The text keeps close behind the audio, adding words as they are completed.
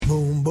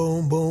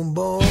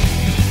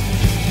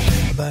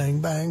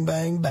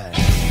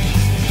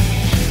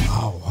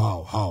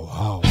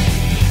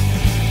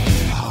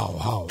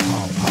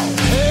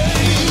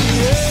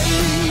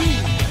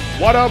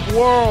What up,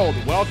 world?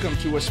 Welcome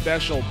to a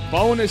special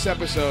bonus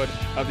episode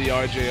of the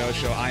RJO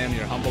Show. I am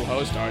your humble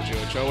host,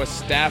 RJ Ochoa,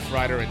 staff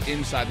writer at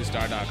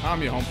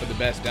InsideTheStar.com, your home for the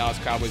best Dallas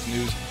Cowboys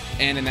news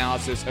and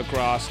analysis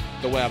across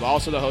the web.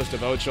 Also the host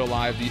of Ocho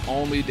Live, the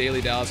only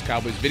daily Dallas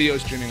Cowboys video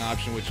streaming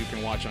option, which you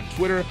can watch on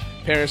Twitter,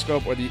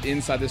 Periscope, or the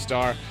Inside the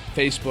Star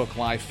Facebook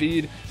live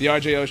feed. The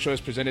RJO Show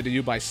is presented to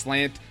you by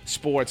Slant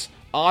Sports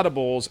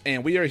Audibles,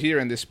 and we are here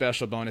in this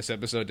special bonus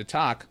episode to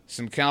talk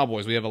some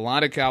Cowboys. We have a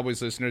lot of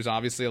Cowboys listeners,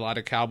 obviously a lot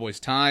of Cowboys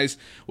ties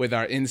with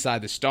our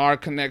Inside the Star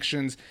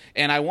connections,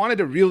 and I wanted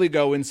to really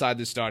go inside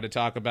the Star to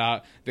talk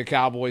about the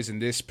Cowboys in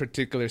this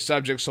particular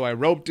subject, so I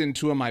roped in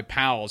two of my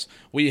pals.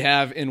 We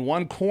have in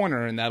one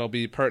corner, and that'll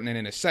be pertinent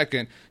in a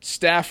second,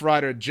 staff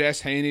writer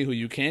Jess Haney, who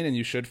you can and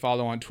you should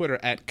follow on Twitter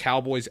at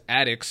Cowboys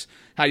Addicts.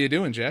 How you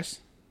doing, Jess?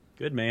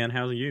 Good, man.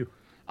 How are you?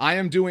 I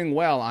am doing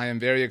well. I am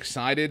very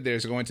excited.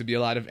 There's going to be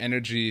a lot of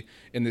energy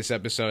in this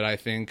episode, I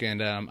think,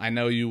 and I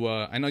know you.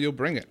 I know you'll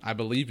bring it. I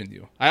believe in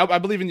you. I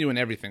believe in you in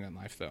everything in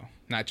life, though,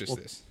 not just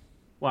this.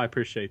 Well, I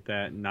appreciate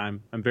that, and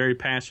I'm very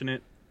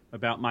passionate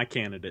about my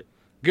candidate.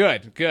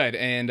 Good.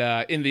 And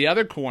in the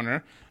other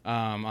corner,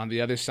 on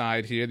the other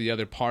side here, the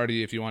other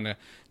party, if you want to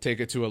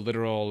take it to a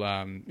literal,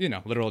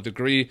 literal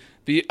degree,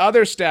 the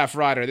other staff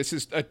writer. This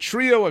is a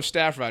trio of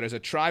staff writers, a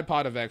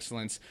tripod of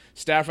excellence.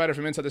 Staff writer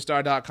from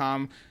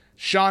InsideTheStar.com.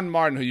 Sean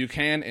Martin, who you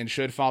can and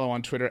should follow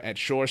on Twitter at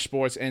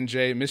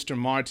ShoreSportsNJ. Mr.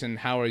 Martin,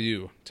 how are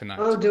you tonight?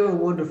 I'm doing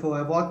wonderful.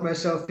 I've locked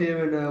myself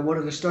here in one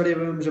of the study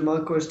rooms at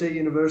Montclair State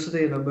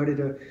University, and I'm ready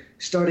to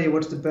study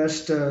what's the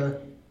best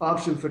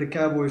option for the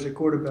Cowboys at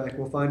quarterback.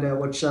 We'll find out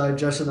what side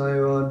Jess and I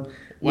are on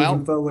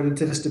moving forward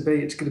into this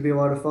debate. It's going to be a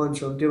lot of fun,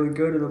 so I'm doing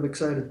good and I'm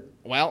excited.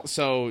 Well,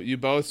 so you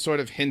both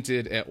sort of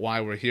hinted at why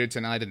we're here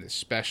tonight in this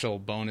special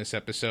bonus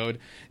episode.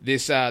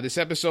 This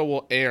episode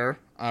will air,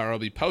 or will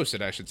be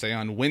posted, I should say,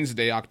 on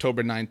Wednesday,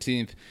 October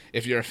 19th.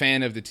 If you're a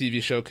fan of the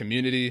TV show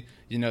Community,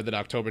 you know that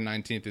October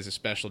 19th is a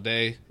special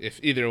day. If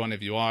either one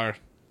of you are,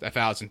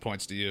 1,000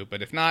 points to you.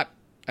 But if not,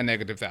 a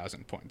negative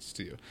 1,000 points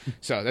to you.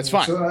 So that's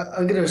fine. So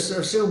I'm going to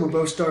assume we're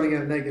both starting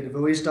out negative.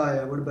 At least I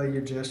am. What about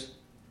you, Jess?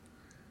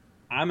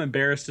 I'm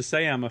embarrassed to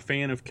say I'm a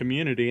fan of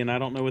Community, and I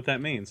don't know what that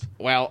means.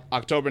 Well,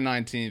 October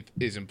 19th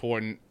is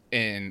important,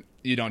 and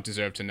you don't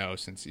deserve to know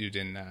since you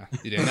didn't know.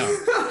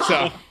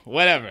 So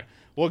whatever.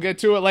 We'll get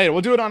to it later.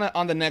 We'll do it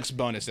on the next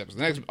bonus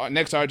episode.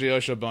 Next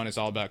RJO Show bonus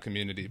all about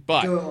Community.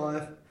 But do it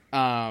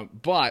live.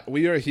 But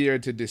we are here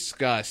to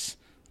discuss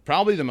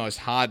probably the most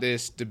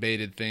hottest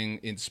debated thing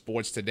in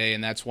sports today,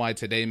 and that's why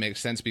today makes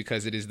sense,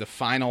 because it is the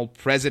final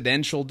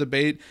presidential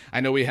debate.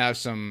 I know we have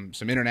some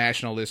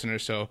international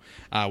listeners, so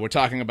we're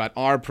talking about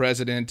our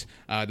president,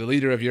 the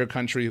leader of your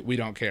country. We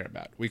don't care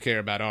about. We care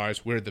about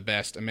ours. We're the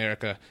best,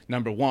 America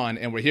number one,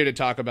 and we're here to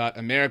talk about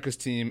America's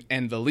team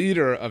and the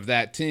leader of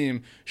that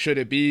team. Should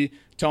it be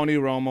Tony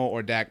Romo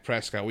or Dak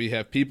Prescott? We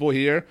have people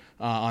here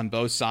on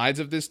both sides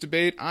of this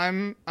debate.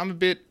 I'm a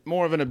bit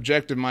more of an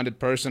objective-minded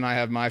person. I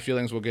have my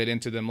feelings. We'll get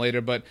into them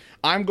later, but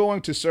I'm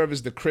going to serve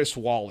as the Chris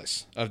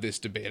Wallace of this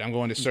debate. I'm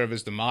going to serve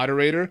as the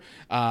moderator,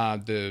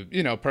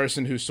 the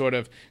person who sort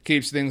of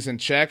keeps things in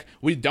check.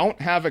 We don't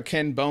have a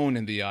Ken Bone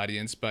in the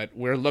audience, but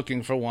we're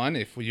looking for one.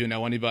 If you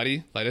know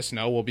anybody, let us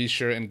know. We'll be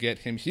sure and get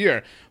him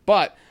here.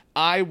 But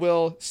I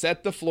will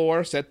set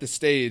the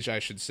stage, I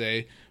should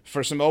say,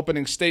 for some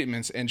opening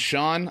statements. And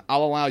Sean,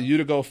 I'll allow you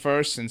to go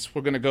first since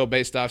we're going to go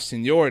based off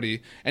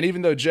seniority. And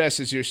even though Jess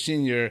is your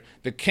senior,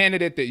 the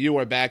candidate that you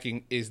are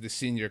backing is the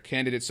senior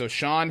candidate. So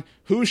Sean,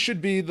 who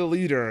should be the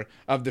leader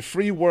of the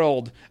free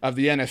world of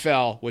the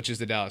NFL, which is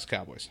the Dallas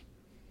Cowboys?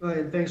 All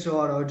right, thanks a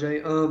lot,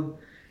 RJ.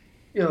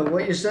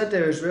 What you said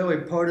there is really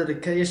part of the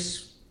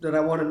case that I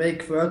want to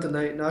make throughout the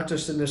night, not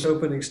just in this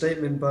opening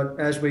statement, but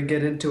as we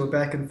get into a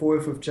back and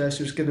forth with Jess,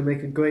 who's going to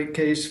make a great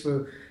case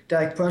for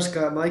Dak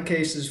Prescott. My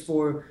case is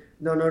for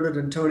none other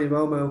than Tony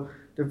Romo,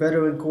 the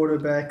veteran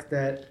quarterback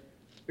that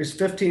is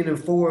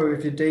 15-4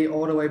 if you date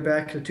all the way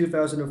back to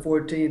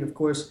 2014. Of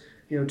course,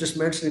 just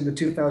mentioning the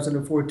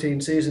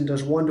 2014 season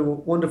does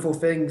wonderful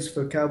things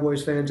for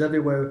Cowboys fans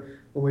everywhere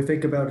when we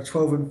think about a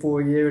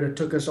 12-4 year that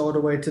took us all the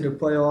way to the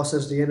playoffs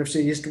as the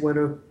NFC East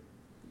winner,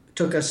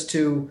 took us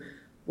to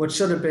what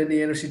should have been the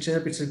NFC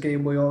Championship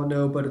game, we all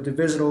know, but a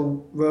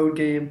divisional road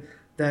game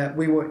that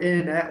we were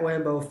in at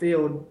Lambeau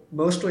Field,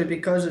 mostly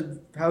because of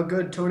how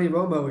good Tony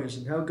Romo is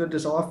and how good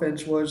this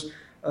offense was,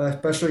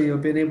 especially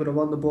being able to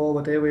run the ball,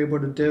 what they were able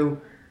to do,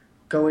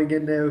 going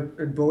in there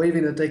and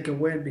believing that they could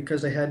win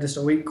because they had this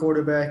elite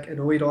quarterback, an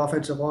elite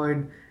offensive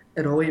line,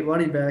 an elite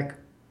running back.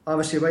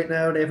 Obviously, right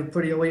now, they have a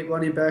pretty elite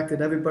running back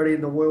that everybody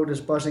in the world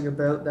is buzzing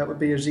about. That would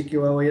be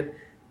Ezekiel Elliott.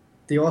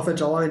 The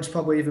offensive line is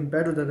probably even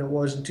better than it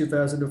was in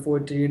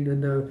 2014,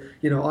 and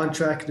they're on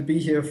track to be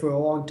here for a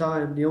long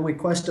time. The only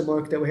question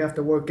mark that we have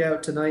to work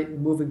out tonight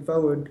and moving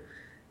forward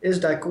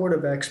is that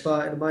quarterback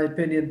spot. And in my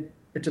opinion,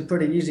 it's a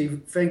pretty easy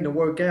thing to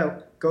work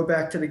out. Go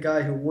back to the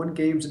guy who won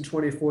games in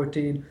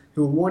 2014,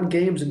 who won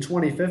games in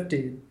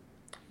 2015.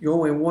 You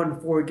only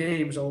won 4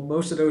 games, or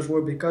most of those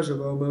were because of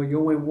Romo. You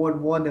only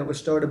won 1 that was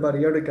started by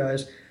the other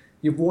guys.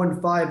 You've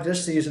won 5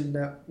 this season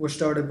that were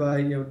started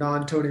by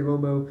non-Tony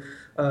Romo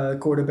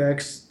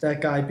quarterbacks.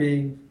 That guy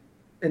being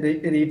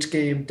in each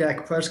game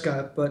Dak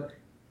Prescott, but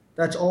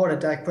that's all that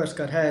Dak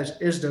Prescott has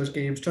is those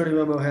games. Tony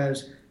Romo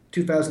has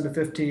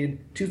 2015,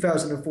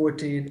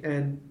 2014,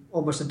 and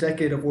almost a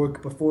decade of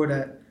work before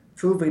that,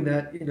 proving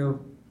that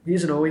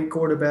he's an elite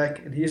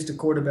quarterback and he's the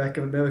quarterback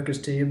of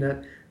America's team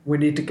that we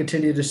need to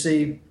continue to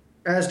see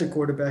as the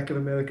quarterback of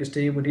America's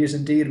team when he's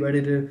indeed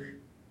ready to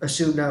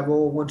assume that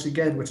role once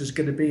again, which is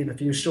going to be in a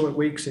few short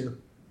weeks here.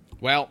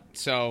 Well,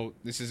 so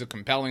this is a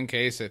compelling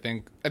case. I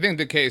think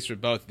the case for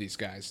both of these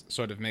guys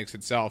sort of makes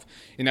itself.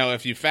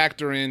 If you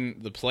factor in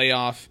the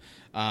playoff,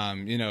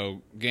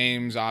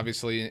 games,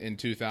 obviously in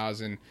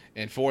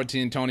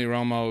 2014, Tony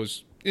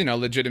Romo's,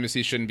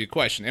 legitimacy shouldn't be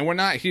questioned. And we're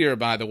not here,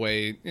 by the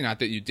way, not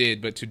that you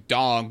did, but to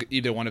dog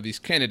either one of these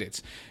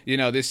candidates.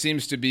 This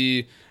seems to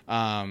be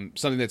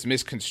something that's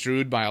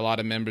misconstrued by a lot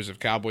of members of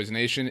Cowboys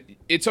Nation.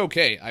 It's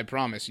okay, I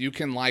promise. You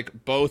can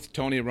like both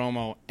Tony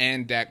Romo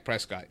and Dak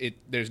Prescott.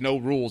 There's no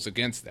rules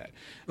against that.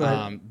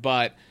 Right.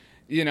 But,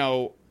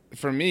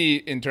 for me,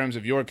 in terms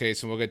of your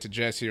case, and we'll get to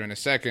Jess here in a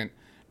second,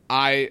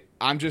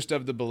 I'm just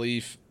of the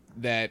belief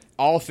that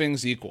all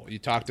things equal, you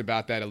talked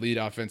about that elite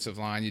offensive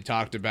line, you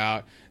talked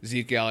about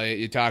Zeke Elliott,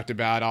 you talked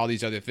about all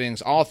these other things.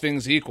 All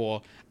things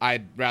equal,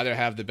 I'd rather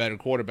have the better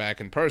quarterback.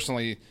 And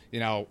personally,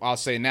 I'll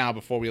say now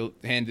before we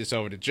hand this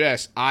over to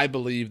Jess, I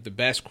believe the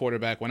best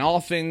quarterback, when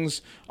all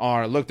things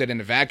are looked at in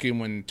a vacuum,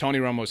 when Tony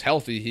Romo's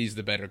healthy, he's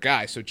the better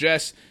guy. So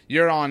Jess,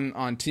 you're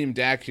on Team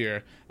Dak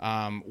here.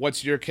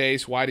 What's your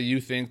case? Why do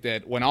you think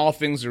that when all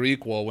things are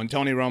equal, when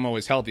Tony Romo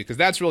is healthy, because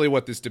that's really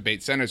what this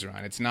debate centers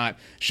around. It's not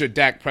should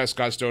Dak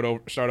Prescott start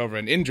over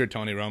an injured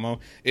Tony Romo.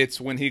 It's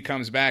when he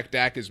comes back,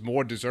 Dak is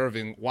more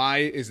deserving. Why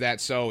is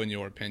that so in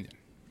your opinion?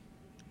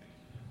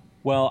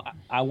 Well,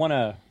 I want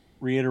to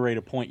reiterate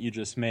a point you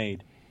just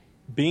made.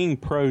 Being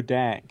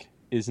pro-Dak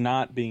is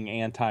not being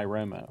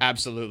anti-Romo.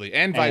 Absolutely,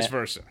 and vice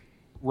versa.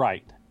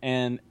 Right.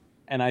 And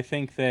I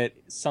think that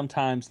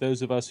sometimes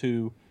those of us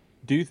who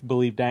do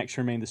believe Dak should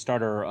remain the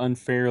starter are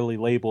unfairly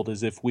labeled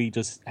as if we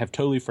just have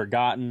totally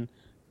forgotten,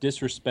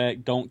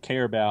 disrespect, don't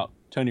care about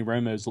Tony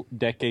Romo's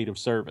decade of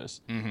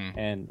service. Mm-hmm.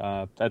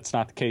 And that's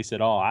not the case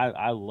at all.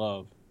 I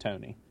love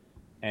Tony.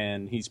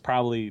 And he's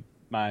probably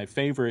my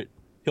favorite.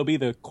 He'll be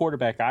the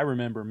quarterback I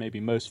remember maybe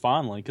most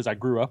fondly because I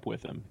grew up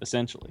with him,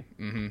 essentially.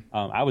 Mm-hmm.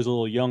 I was a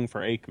little young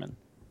for Aikman.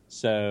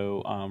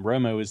 So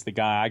Romo is the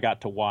guy I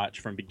got to watch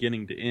from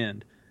beginning to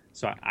end.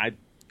 So I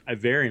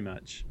very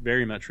much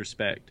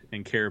respect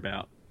and care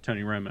about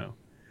Tony Romo.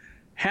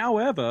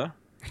 However,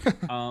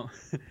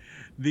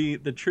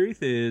 the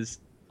truth is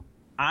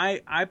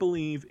I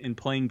believe in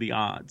playing the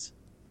odds.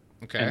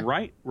 Okay. And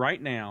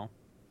right now,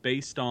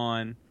 based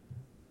on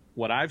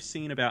what I've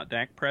seen about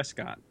Dak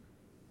Prescott,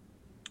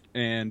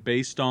 and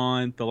based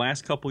on the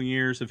last couple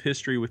years of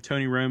history with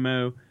Tony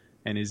Romo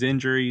and his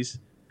injuries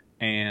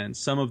and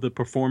some of the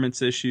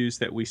performance issues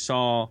that we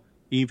saw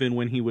even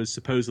when he was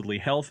supposedly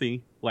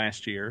healthy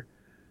last year,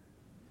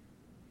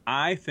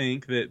 I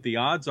think that the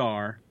odds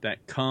are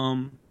that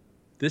come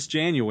this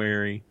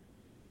January,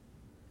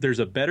 there's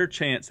a better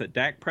chance that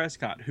Dak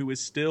Prescott, who is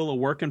still a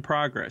work in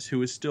progress,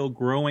 who is still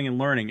growing and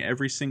learning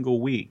every single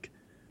week,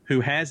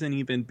 who hasn't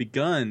even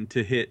begun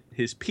to hit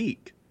his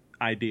peak,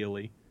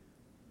 ideally,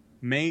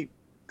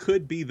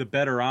 could be the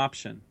better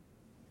option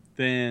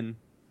than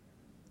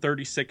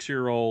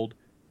 36-year-old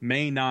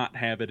may not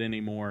have it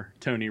anymore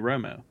Tony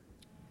Romo.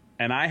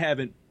 And I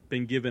haven't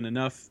been given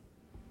enough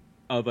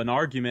of an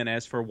argument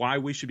as for why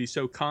we should be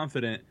so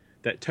confident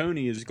that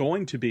Tony is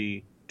going to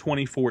be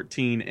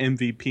 2014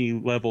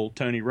 MVP level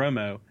Tony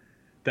Romo,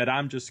 that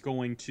I'm just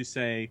going to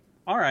say,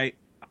 all right,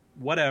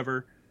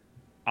 whatever,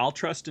 I'll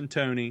trust in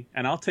Tony,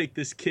 and I'll take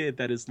this kid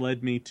that has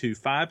led me to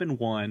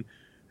 5-1,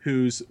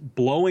 who's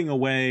blowing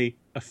away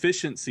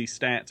efficiency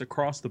stats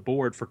across the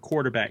board for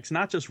quarterbacks,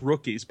 not just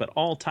rookies, but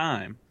all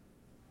time.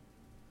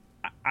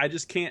 I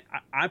just can't.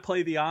 I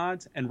play the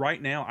odds, and right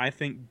now I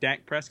think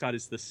Dak Prescott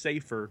is the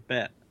safer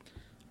bet.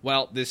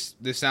 Well, this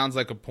sounds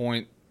like a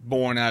point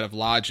born out of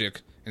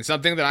logic and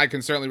something that I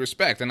can certainly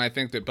respect, and I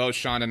think that both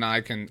Sean and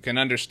I can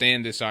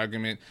understand this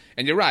argument.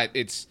 And you're right,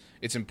 it's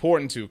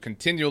important to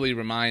continually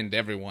remind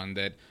everyone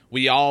that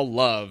we all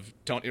love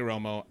Tony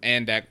Romo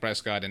and Dak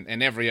Prescott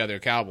and every other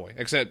Cowboy,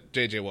 except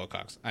J.J.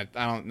 Wilcox. I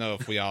don't know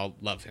if we all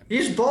love him.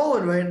 He's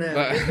balling right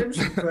now. Give him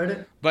some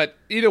credit. But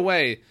either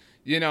way,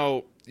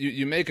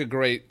 you make a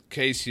great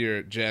case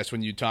here, Jess,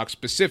 when you talk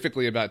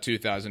specifically about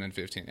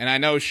 2015. And I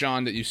know,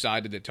 Sean, that you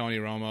cited that Tony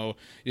Romo,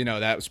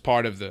 that was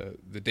part of the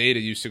data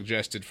you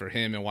suggested for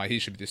him and why he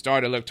should be the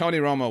starter. Look, Tony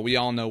Romo, we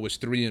all know, was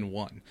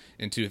 3-1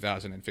 in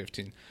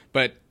 2015.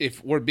 But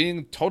if we're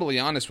being totally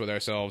honest with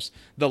ourselves,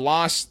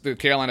 the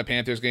Carolina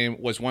Panthers game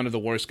was one of the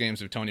worst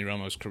games of Tony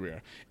Romo's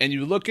career. And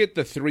you look at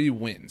the 3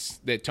 wins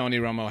that Tony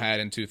Romo had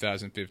in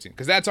 2015,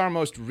 because that's our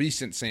most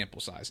recent sample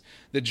size.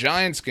 The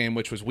Giants game,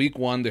 which was week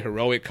 1, the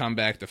heroic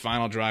comeback, the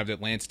final drive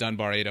that Lance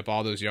Dunbar ate up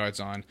all those yards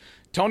on.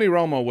 Tony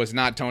Romo was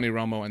not Tony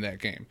Romo in that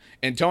game.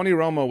 And Tony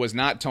Romo was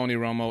not Tony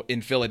Romo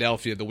in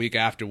Philadelphia the week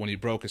after when he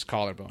broke his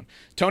collarbone.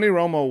 Tony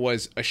Romo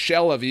was a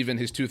shell of even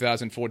his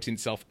 2014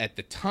 self at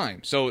the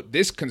time. So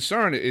this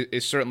concern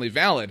is certainly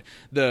valid.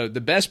 The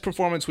best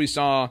performance we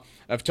saw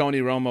of Tony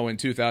Romo in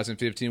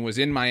 2015 was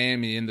in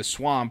Miami in the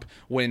swamp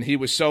when he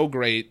was so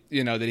great,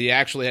 that he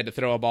actually had to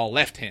throw a ball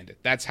left-handed.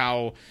 That's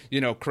how,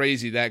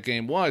 crazy that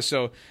game was.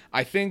 So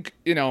I think,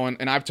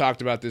 and I've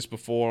talked about this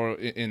before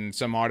in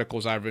some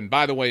articles I've written.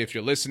 By the way, if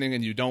you're listening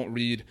and you don't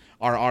read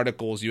our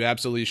articles, you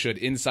absolutely should.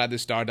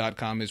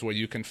 InsideTheStar.com is where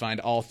you can find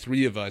all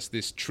three of us,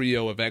 this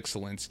trio of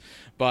excellence.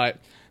 But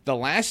the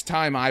last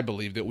time I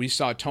believe that we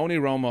saw Tony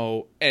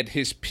Romo at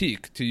his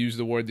peak, to use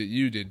the word that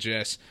you did,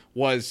 Jess,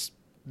 was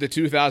the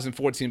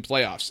 2014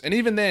 playoffs. And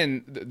even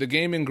then, the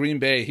game in Green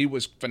Bay, he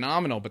was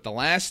phenomenal. But the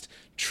last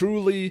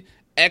truly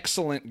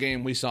excellent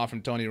game we saw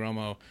from Tony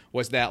Romo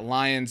was that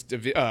Lions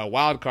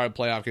wild card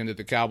playoff game that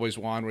the Cowboys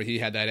won, where he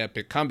had that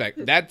epic comeback.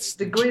 That's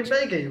the Green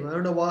Bay game. I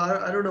don't know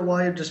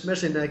why you're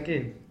dismissing that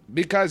game.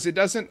 Because it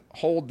doesn't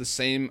hold the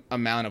same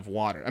amount of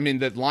water. I mean,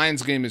 the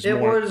Lions game is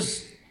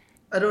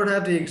I don't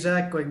have the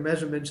exact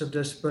measurements of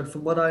this, but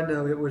from what I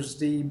know, it was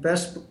the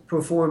best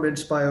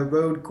performance by a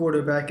road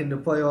quarterback in the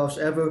playoffs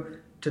ever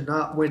to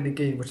not win the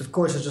game, which of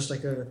course is just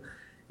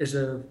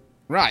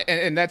right,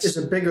 and that's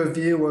a bigger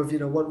view of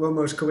what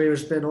Romo's career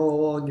has been all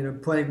along.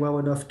 Playing well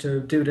enough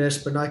to do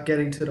this, but not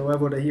getting to the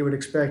level that he would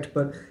expect.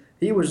 But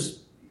he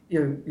was,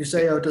 you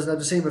say, it doesn't have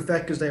the same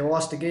effect because they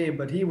lost the game,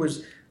 but he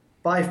was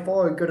by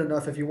far good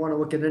enough if you want to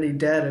look at any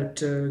data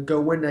to go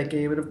win that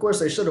game. And of course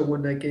they should have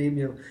won that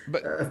game,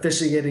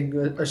 officiating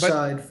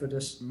aside for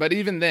this. But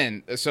even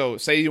then, so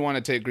say you want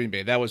to take Green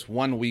Bay, that was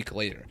 1 week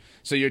later.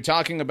 So you're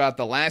talking about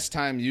the last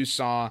time you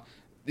saw,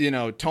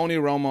 Tony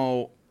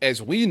Romo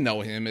as we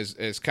know him,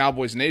 as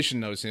Cowboys Nation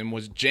knows him,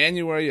 was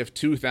January of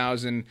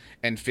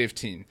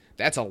 2015.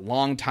 That's a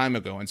long time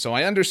ago. And so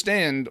I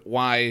understand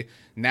why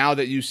now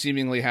that you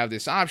seemingly have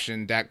this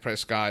option, Dak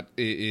Prescott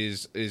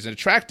is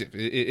attractive.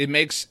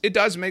 It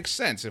does make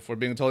sense if we're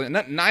being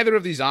totally – neither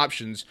of these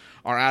options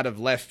are out of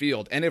left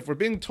field. And if we're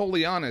being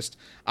totally honest,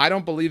 I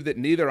don't believe that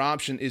neither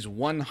option is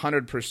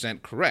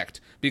 100%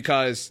 correct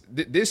because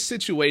this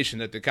situation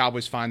that the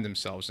Cowboys find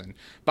themselves in,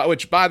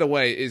 which, by the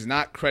way, is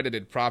not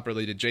credited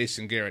properly to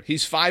Jason Garrett.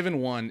 He's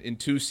 5-1 in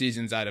 2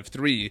 seasons out of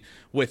 3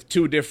 with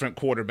 2 different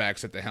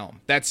quarterbacks at the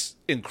helm. That's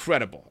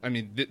incredible. I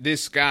mean,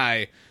 this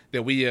guy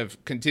that we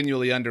have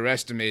continually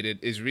underestimated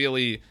is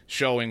really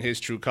showing his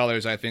true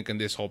colors, I think, in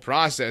this whole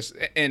process.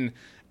 And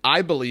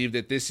I believe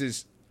that this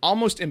is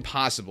almost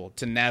impossible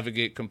to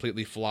navigate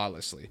completely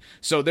flawlessly.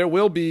 So there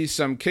will be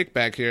some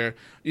kickback here,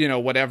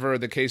 whatever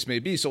the case may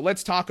be. So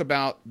let's talk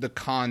about the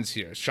cons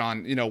here.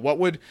 Sean, what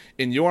would,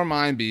 in your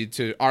mind, be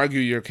to argue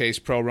your case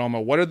pro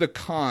Romo? What are the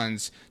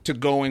cons to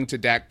going to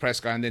Dak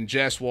Prescott? And then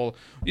Jess will,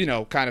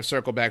 kind of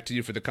circle back to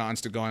you for the cons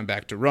to going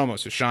back to Romo.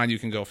 So Sean, you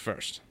can go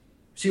first.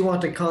 So you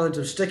want the cons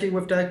of sticking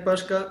with Dak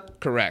Prescott?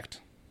 Correct.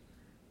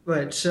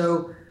 Right,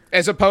 so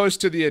as opposed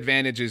to the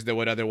advantages that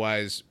would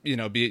otherwise, be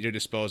at your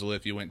disposal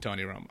if you went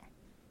Tony Romo.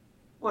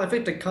 Well, I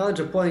think the cons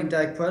of playing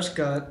Dak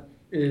Prescott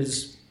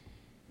is,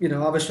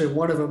 obviously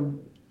one of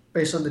them,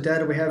 based on the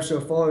data we have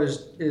so far,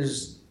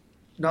 is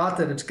not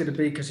that it's going to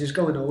be because he's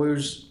going to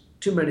lose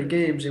too many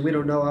games, and we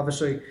don't know,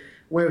 obviously,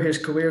 where his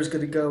career is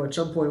going to go. At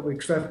some point,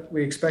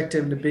 we expect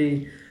him to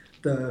be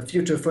the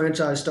future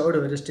franchise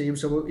starter of this team.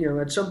 So,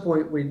 at some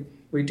point,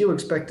 we do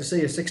expect to see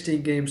a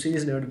 16-game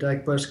season out of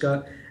Dak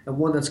Prescott, and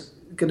one that's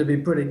going to be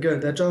pretty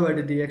good. That's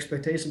already the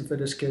expectation for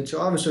this kid. So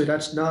obviously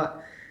that's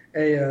not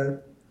a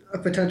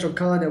potential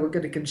con that we're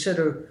going to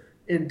consider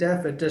in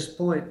depth at this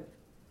point.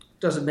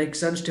 Doesn't make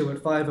sense to at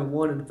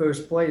 5-1 in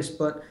first place.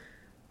 But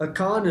a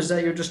con is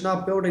that you're just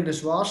not building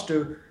this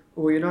roster,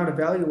 or you're not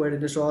evaluating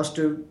this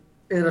roster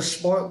in a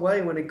smart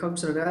way when it comes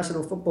to the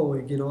National Football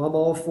League. I'm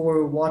all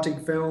for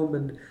watching film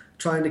and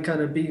trying to kind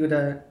of be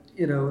that,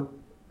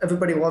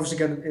 everybody loves to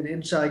get an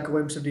inside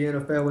glimpse of the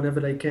NFL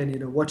whenever they can.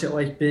 What's it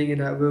like being in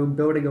that room,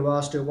 building a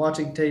roster,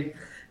 watching tape,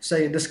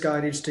 saying this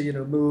guy needs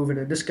to, move, and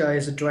then this guy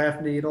is a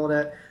draft need, all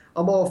that.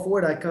 I'm all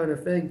for that kind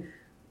of thing.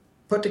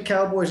 Put the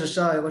Cowboys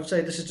aside. Let's say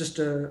this is just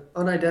a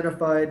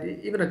unidentified,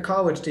 even a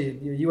college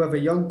team. You have a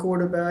young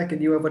quarterback,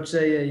 and you have, let's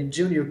say, a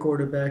junior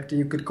quarterback that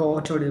you could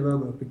call Tony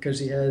Romo because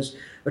he has,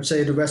 let's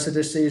say, the rest of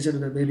this season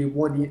and then maybe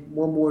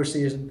one more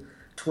season.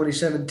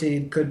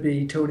 2017 could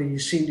be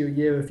Tony's senior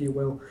year, if you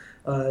will.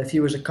 If he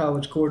was a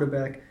college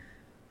quarterback.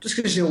 Just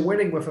because you're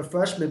winning with a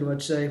freshman,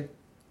 let's say,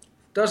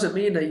 doesn't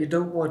mean that you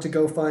don't want to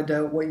go find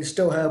out what you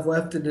still have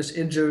left in this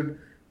injured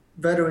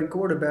veteran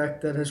quarterback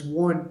that has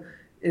won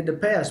in the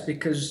past,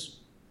 because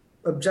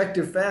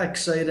objective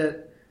facts say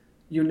that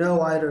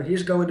either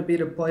he's going to be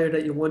the player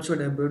that you once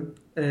remembered,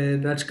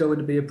 and that's going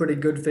to be a pretty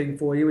good thing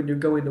for you, and you're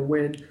going to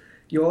win.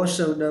 You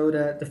also know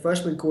that the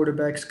freshman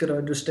quarterback's going to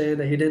understand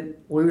that he didn't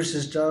lose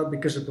his job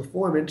because of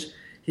performance.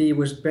 He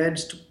was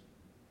benched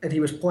and he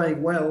was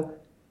playing well,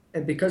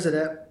 and because of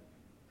that,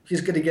 he's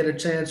going to get a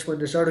chance when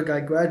this other guy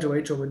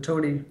graduates or when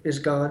Tony is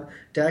gone.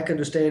 Dak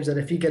understands that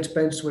if he gets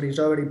benched when he's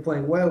already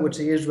playing well, which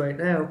he is right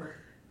now,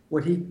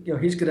 when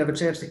he's going to have a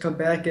chance to come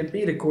back and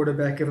be the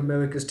quarterback of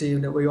America's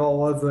team that we all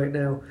love right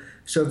now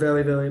so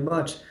very, very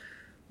much.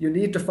 You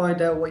need to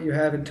find out what you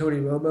have in Tony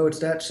Romo. It's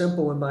that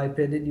simple, in my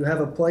opinion. You have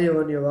a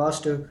player on your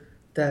roster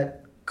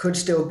that could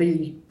still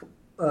be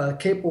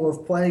capable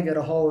of playing at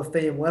a Hall of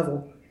Fame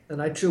level,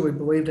 and I truly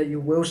believe that you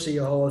will see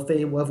a Hall of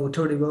Fame level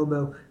Tony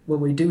Romo when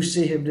we do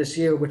see him this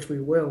year, which we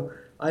will.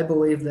 I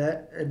believe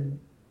that, and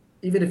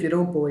even if you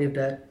don't believe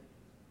that,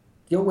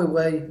 the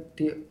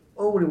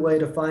only way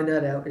to find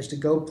that out is to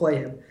go play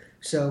him.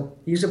 So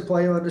he's a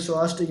player on this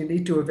roster you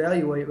need to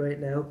evaluate right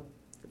now,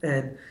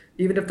 and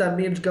even if that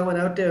means going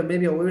out there and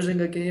maybe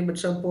losing a game at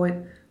some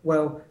point,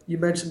 well, you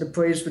mentioned the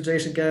praise for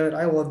Jason Garrett.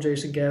 I love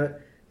Jason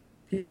Garrett.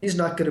 He's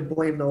not going to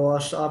blame the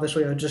loss,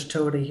 obviously, on just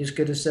Tony. He's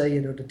going to say,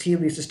 the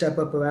team needs to step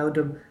up around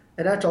him.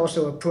 And that's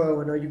also a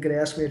pro. I know you're going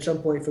to ask me at some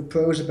point for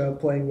pros about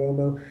playing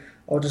Romo.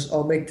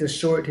 I'll make this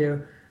short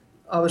here.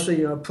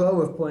 Obviously, a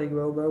pro of playing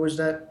Romo is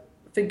that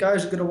I think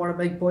guys are going to want to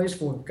make plays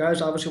for him.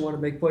 Guys obviously want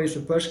to make plays for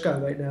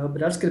Prescott right now,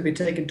 but that's going to be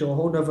taken to a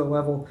whole nother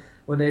level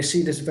when they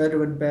see this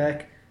veteran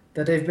back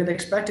that they've been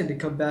expecting to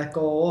come back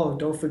all along.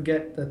 Don't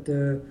forget that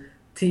the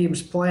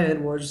team's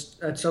plan was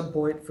at some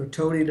point for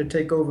Tony to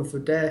take over for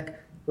Dak,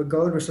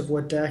 regardless of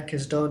what Dak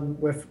has done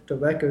with the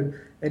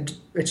record. And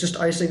it's just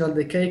icing on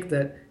the cake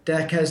that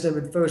Dak has them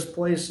in first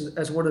place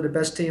as one of the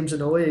best teams in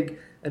the league,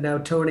 and now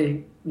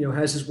Tony,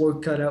 has his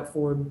work cut out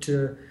for him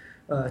to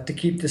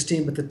keep this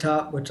team at the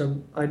top, which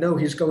I know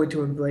he's going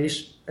to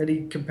embrace.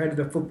 Any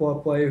competitive football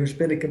player who's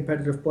been a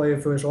competitive player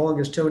for as long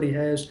as Tony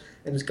has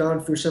and has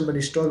gone through so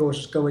many struggles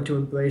is going to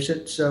embrace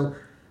it. So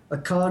a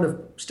con of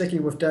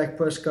sticking with Dak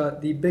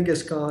Prescott, the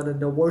biggest con and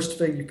the worst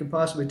thing you can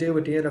possibly do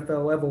at the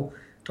NFL level,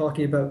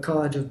 talking about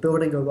cons of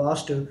building a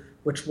roster,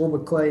 which Will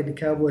McClay and the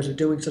Cowboys are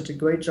doing such a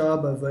great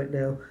job of right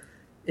now,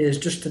 is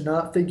just to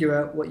not figure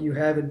out what you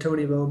have in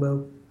Tony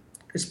Romo,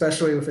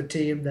 especially with a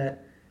team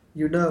that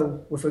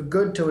with a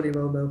good Tony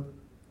Romo,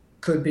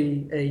 could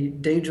be a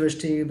dangerous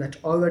team that's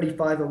already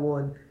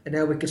 5-1, and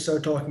now we can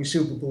start talking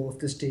Super Bowl with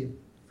this team.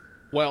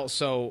 Well,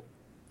 so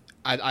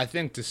I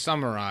think to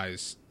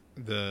summarize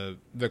the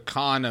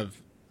con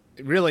of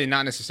really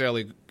not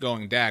necessarily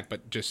going Dak,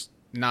 but just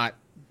not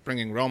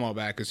bringing Romo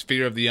back is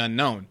fear of the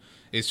unknown,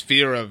 is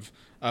fear of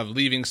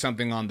leaving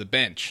something on the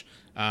bench,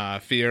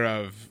 fear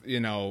of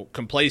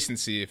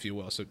complacency, if you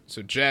will.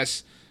 So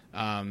Jess,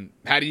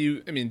 how do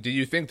you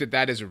think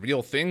that is a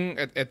real thing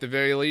at the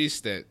very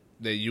least, that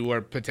you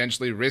are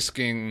potentially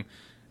risking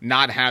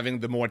not having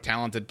the more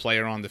talented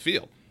player on the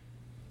field?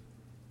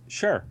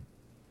 Sure.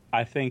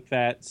 I think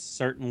that's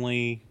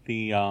certainly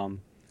the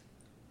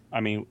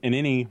in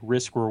any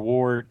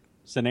risk-reward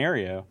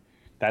scenario,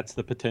 that's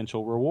the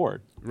potential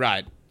reward.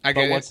 Right. I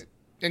get it.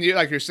 And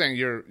you're saying,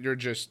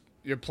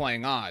 you're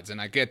playing odds,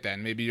 and I get that.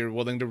 And maybe you're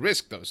willing to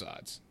risk those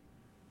odds.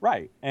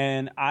 Right.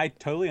 And I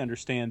totally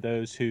understand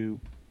those who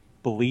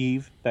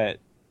believe that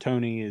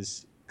Tony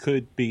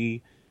could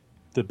be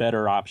the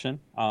better option,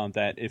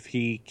 that if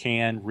he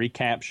can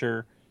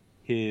recapture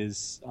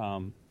his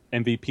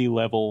MVP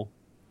level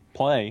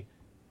play,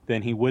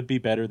 then he would be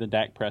better than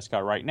Dak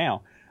Prescott right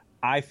now.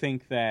 I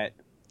think that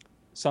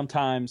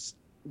sometimes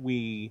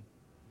we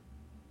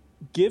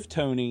give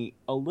Tony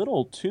a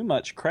little too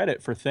much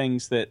credit for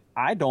things that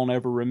I don't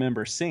ever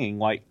remember seeing.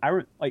 Like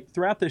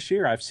throughout this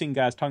year, I've seen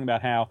guys talking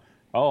about how,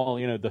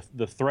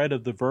 the threat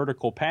of the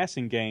vertical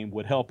passing game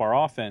would help our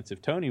offense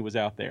if Tony was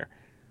out there.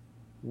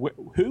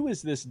 Who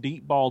is this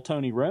deep ball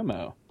Tony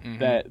Romo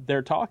that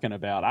they're talking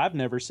about? I've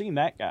never seen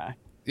that guy.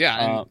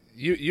 Yeah, and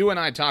you and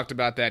I talked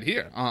about that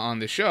here on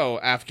the show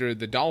after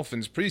the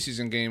Dolphins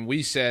preseason game.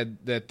 We said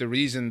that the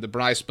reason the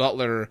Bryce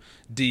Butler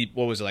deep,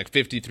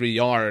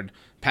 53-yard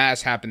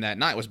pass happened that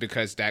night was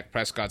because Dak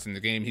Prescott's in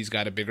the game. He's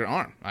got a bigger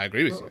arm. I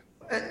agree with you.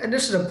 And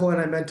this is a point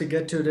I meant to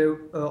get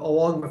to,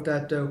 along with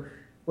that, though.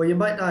 Well, you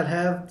might not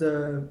have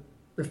the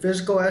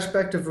physical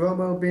aspect of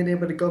Romo being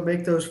able to go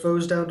make those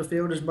throws down the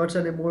field as much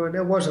anymore, and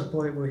there was a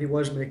point where he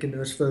was making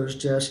those throws,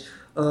 Jess.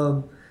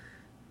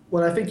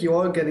 What I think you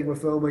are getting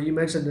with Romo, you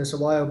mentioned this a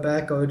while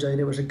back, RJ, and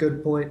it was a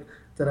good point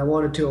that I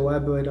wanted to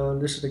elaborate on.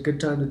 This is a good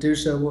time to do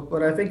so.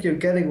 What I think you're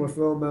getting with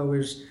Romo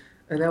is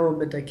an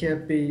element that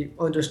can't be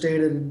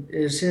understated,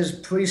 is his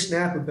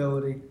pre-snap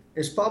ability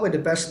is probably the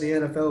best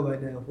in the NFL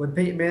right now. When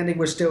Peyton Manning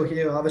was still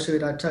here, obviously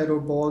that title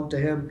belonged to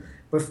him.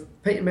 With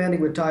Peyton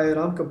Manning retired,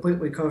 I'm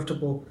completely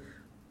comfortable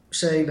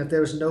saying that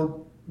there's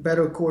no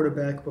better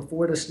quarterback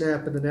before the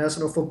snap in the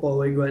National Football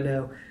League right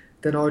now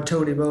than our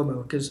Tony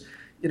Romo. Because,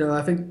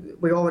 I think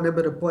we all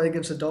remember the play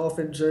against the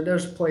Dolphins, and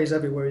there's plays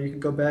everywhere. You can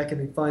go back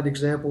and find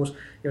examples.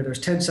 There's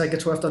 10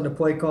 seconds left on the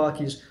play clock.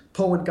 He's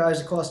pulling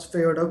guys across the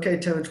field. Okay,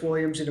 Terrence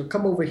Williams,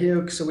 come over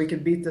here so we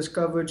can beat this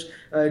coverage.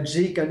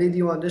 Zeke, I need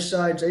you on this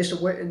side. Jason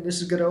Witten,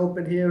 this is going to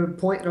open here,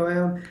 pointing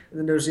around. And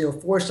then there's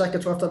 4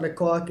 seconds left on the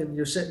clock, and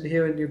you're sitting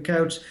here in your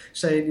couch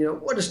saying,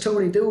 what is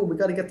Tony doing? We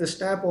got to get this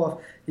snap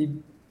off. He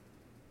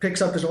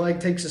picks up his leg,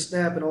 takes a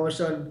snap, and all of a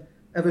sudden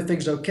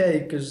everything's okay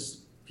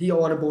because he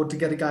audibled to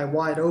get a guy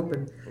wide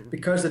open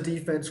because the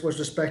defense was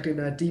respecting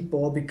that deep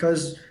ball,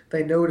 because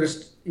they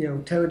noticed,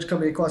 Terrence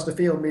coming across the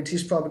field means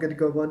he's probably going to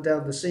go run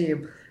down the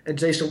seam, and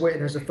Jason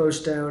Witten has a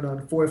first down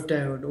on fourth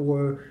down,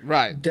 or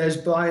right.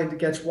 Des Bryant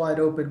gets wide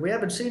open. We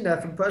haven't seen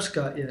that from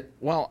Prescott yet.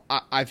 Well,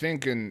 I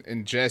think,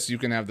 in Jess, you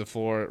can have the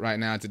floor right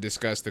now to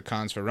discuss the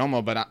cons for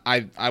Romo, but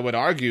I would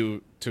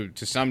argue to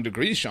some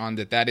degree, Sean,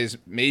 that is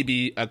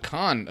maybe a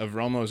con of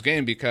Romo's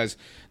game, because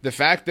the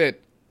fact that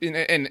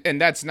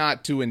and that's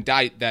not to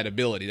indict that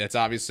ability. That's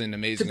obviously an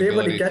amazing ability.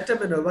 To be able to get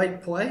them in the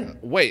right play.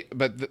 Wait,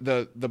 but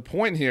the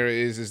point here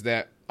is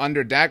that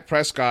under Dak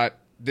Prescott,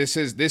 this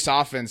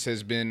offense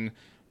has been,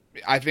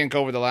 I think,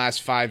 over the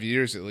last 5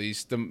 years at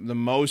least, the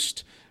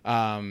most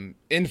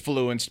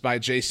influenced by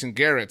Jason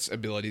Garrett's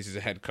abilities as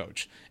a head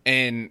coach.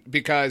 And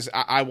because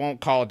I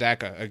won't call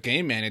Dak a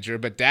game manager,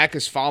 but Dak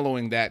is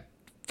following that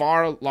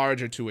far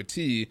larger to a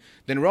T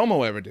than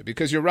Romo ever did.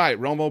 Because you're right,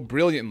 Romo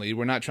brilliantly,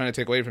 we're not trying to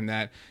take away from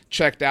that,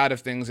 checked out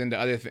of things into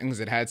other things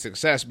that had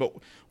success. But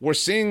we're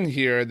seeing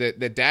here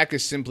that Dak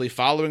is simply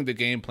following the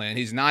game plan.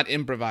 He's not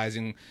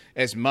improvising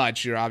as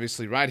much. You're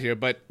obviously right here.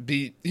 But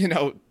the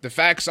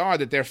facts are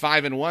that they're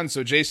 5-1,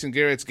 so Jason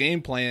Garrett's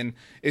game plan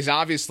is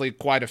obviously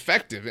quite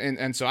effective.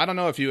 And so I don't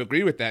know if you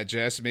agree with that,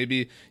 Jess.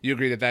 Maybe you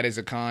agree that is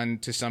a con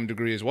to some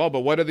degree as well.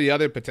 But what are the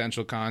other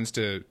potential cons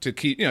to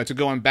keep, to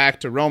going back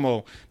to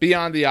Romo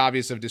beyond the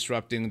obvious of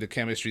disrupting the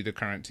chemistry the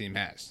current team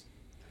has?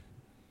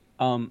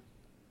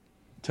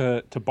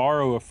 To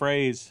borrow a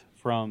phrase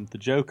from the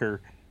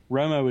Joker,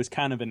 Romo is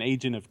kind of an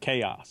agent of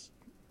chaos.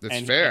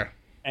 That's fair.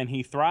 And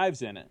he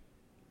thrives in it.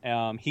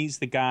 He's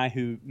the guy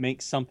who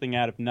makes something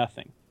out of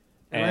nothing.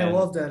 And I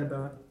love that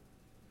about him.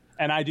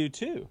 And I do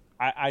too.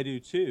 I do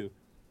too.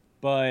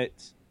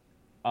 But,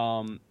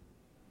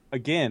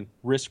 again,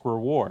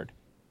 risk-reward.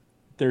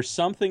 There's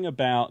something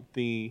about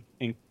the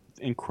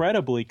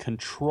incredibly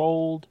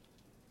controlled,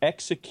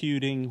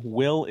 executing,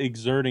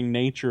 will-exerting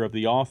nature of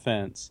the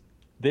offense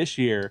this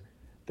year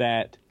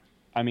that,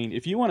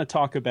 if you want to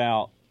talk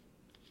about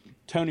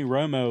Tony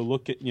Romo,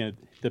 look at,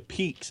 the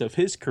peaks of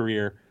his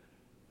career,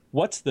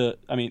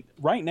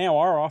 right now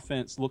our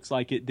offense looks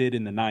like it did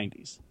in the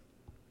 90s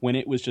when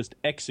it was just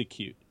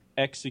execute.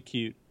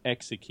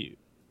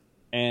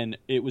 And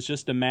it was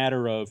just a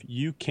matter of,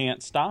 you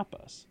can't stop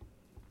us.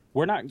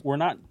 We're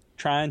not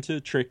trying to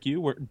trick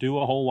you, do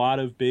a whole lot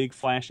of big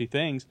flashy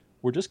things.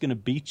 We're just going to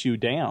beat you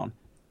down.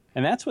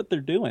 And that's what they're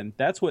doing.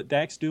 That's what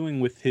Dak's doing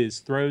with his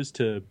throws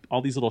to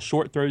all these little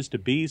short throws to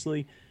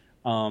Beasley.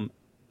 We'll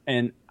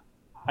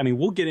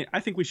get in. I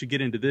think we should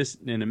get into this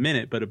in a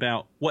minute, but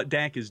about what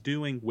Dak is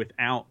doing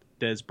without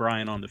Des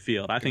Bryant on the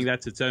field. I think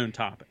that's its own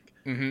topic.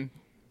 Mm-hmm.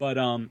 But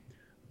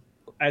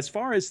as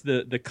far as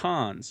the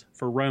cons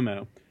for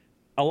Romo,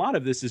 a lot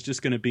of this is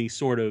just going to be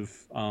sort of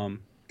kind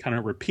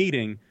of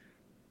repeating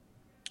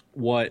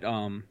what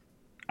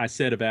I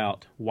said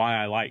about why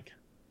I like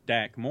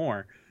Dak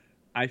more.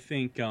 I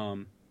think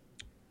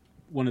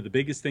one of the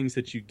biggest things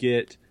that you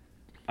get,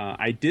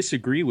 I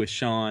disagree with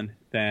Sean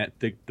that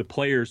the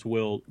players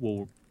will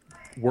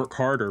work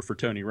harder for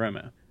Tony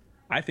Romo.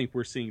 I think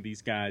we're seeing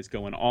these guys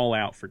going all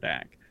out for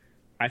Dak.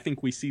 I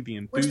think we see the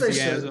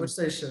enthusiasm. Which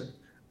they should.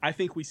 I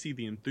think we see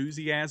the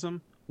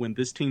enthusiasm when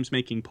this team's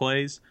making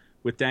plays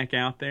with Dak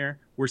out there.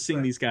 We're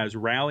seeing these guys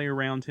rally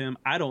around him.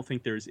 I don't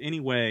think there's any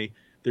way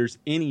there's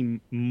any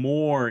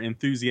more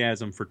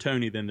enthusiasm for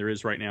Tony than there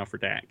is right now for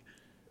Dak,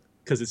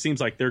 because it seems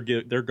like they're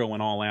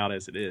going all out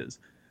as it is.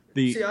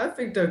 See, I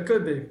think there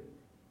could be,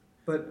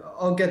 but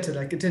I'll get to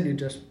that. Continue,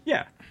 Justin.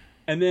 Yeah,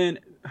 and then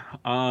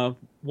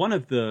one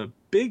of the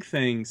big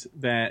things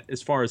that,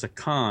 as far as a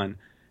con,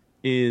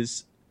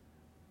 is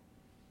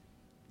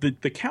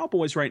the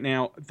Cowboys right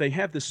now. They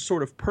have this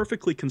sort of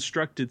perfectly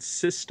constructed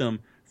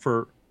system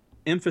for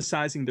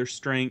emphasizing their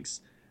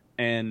strengths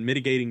and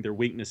mitigating their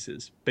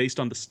weaknesses based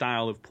on the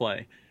style of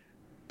play.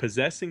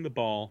 Possessing the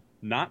ball,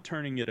 not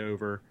turning it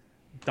over,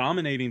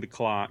 dominating the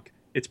clock.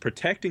 It's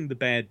protecting the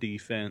bad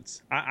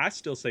defense. I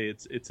still say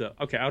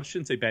I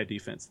shouldn't say bad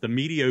defense. The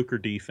mediocre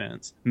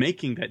defense,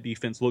 making that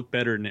defense look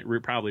better than it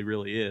probably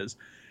really is.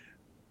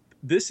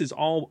 This is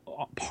all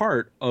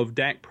part of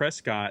Dak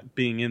Prescott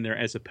being in there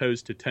as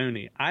opposed to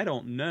Tony. I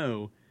don't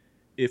know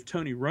if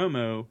Tony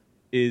Romo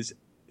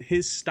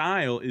his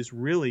style is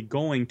really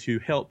going to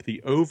help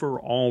the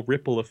overall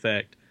ripple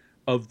effect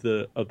of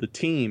the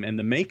team and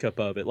the makeup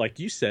of it. Like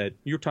you said,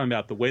 you were talking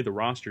about the way the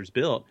roster's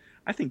built.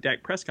 I think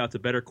Dak Prescott's a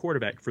better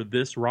quarterback for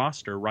this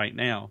roster right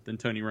now than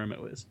Tony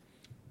Romo is.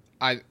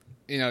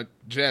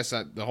 Jess,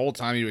 the whole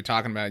time you were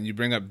talking about it, and you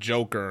bring up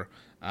Joker,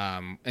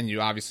 and you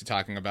obviously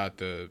talking about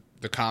the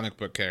comic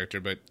book character,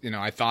 but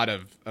I thought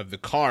of the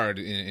card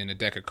in a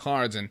deck of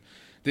cards, and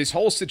this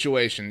whole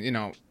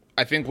situation.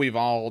 I think we've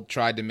all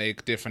tried to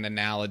make different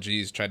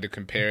analogies, tried to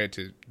compare it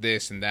to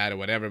this and that or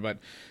whatever. But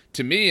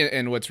to me,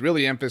 and what's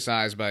really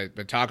emphasized by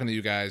talking to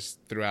you guys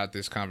throughout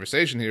this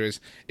conversation here, is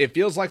it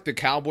feels like the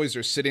Cowboys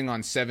are sitting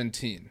on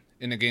 17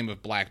 in a game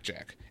of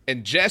blackjack.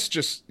 And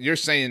you're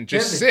saying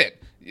just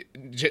sit.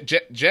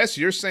 Jess,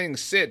 you're saying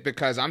sit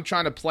because I'm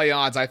trying to play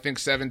odds. I think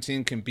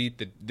 17 can beat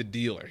the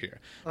dealer here.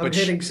 I'm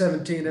hitting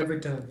 17 every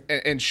time.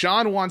 And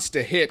Sean wants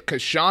to hit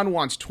because Sean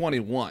wants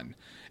 21.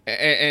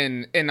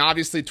 And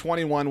obviously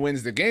 21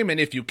 wins the game. And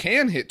if you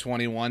can hit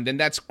 21, then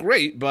that's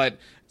great. But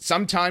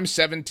sometimes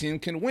 17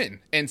 can win.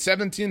 And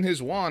 17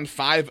 has won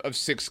 5 of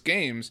 6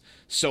 games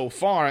so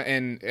far.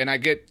 And I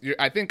don't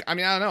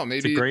know. Maybe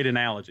it's a great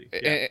analogy.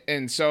 Yeah.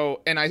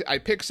 And I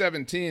pick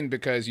 17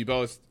 because you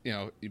both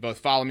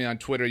follow me on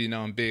Twitter. You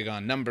know, I'm big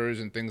on numbers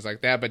and things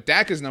like that. But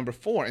Dak is number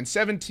 4. And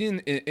 17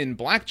 in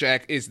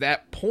blackjack is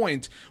that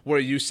point where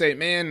you say,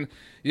 man,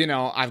 you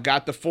know, I've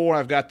got the 4,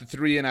 I've got the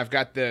 3, and I've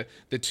got the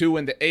 2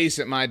 and the ace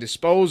at my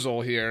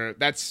disposal here.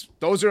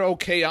 Those are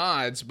okay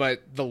odds,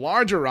 but the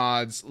larger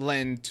odds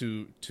lend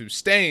to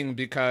staying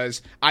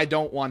because I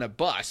don't want to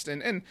bust.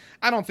 And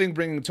I don't think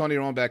bringing Tony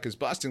Romo back is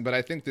busting, but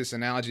I think this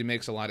analogy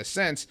makes a lot of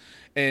sense.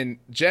 And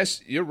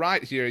Jess, you're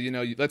right here. You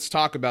know, let's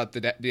talk about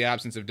the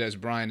absence of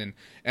Dez Bryant,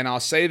 and I'll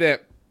say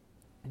that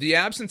the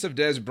absence of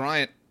Dez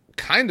Bryant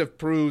kind of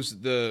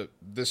proves the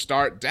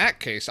start Dak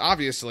case,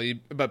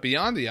 obviously, but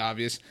beyond the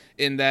obvious,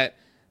 in that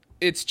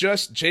it's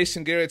just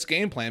Jason Garrett's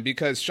game plan.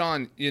 Because,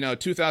 Sean, you know,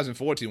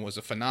 2014 was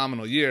a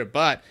phenomenal year,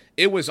 but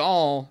it was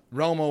all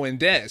Romo and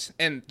Dez.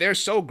 And they're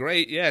so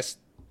great, yes,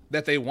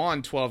 that they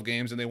won 12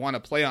 games and they won a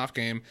playoff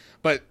game,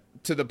 but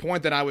to the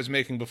point that I was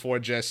making before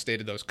Jess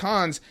stated those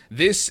cons,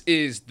 this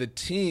is the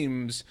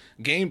team's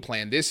game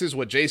plan. This is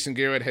what Jason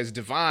Garrett has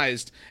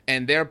devised,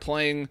 and they're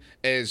playing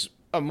as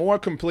a more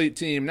complete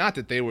team. Not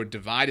that they were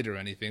divided or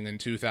anything in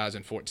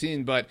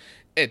 2014, but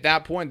at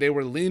that point they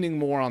were leaning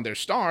more on their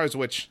stars,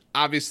 which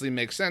obviously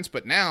makes sense.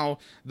 But now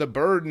the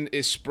burden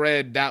is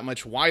spread that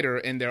much wider,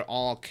 and they're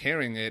all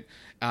carrying it.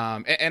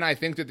 And I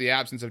think that the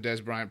absence of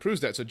Dez Bryant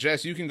proves that. So,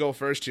 Jess, you can go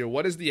first here.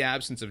 What does the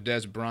absence of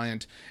Dez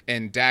Bryant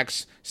and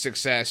Dak's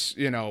success,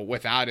 you know,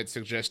 without it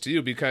suggest to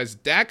you? Because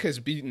Dak has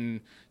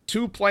beaten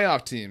 2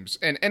 playoff teams.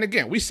 And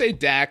again, we say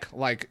Dak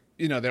like,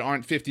 you know, there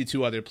aren't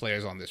 52 other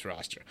players on this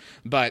roster.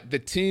 But the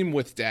team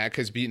with Dak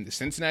has beaten the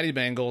Cincinnati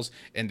Bengals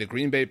and the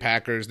Green Bay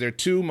Packers. Their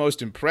 2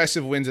 most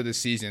impressive wins of the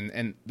season,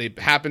 and they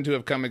happen to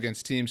have come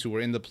against teams who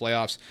were in the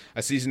playoffs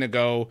a season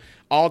ago,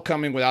 all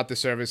coming without the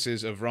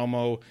services of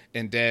Romo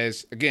and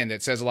Dez. Again,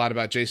 that says a lot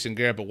about Jason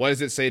Garrett, but what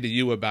does it say to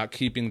you about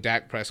keeping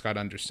Dak Prescott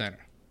under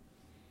center?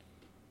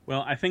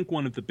 Well, I think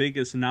one of the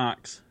biggest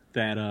knocks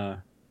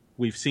that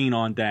we've seen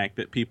on Dak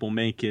that people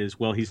make is,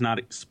 well, he's not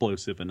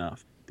explosive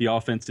enough. The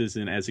offense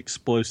isn't as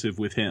explosive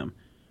with him.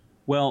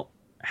 Well,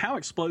 how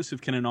explosive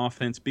can an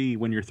offense be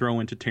when you're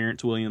throwing to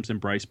Terrence Williams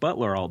and Bryce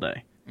Butler all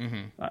day?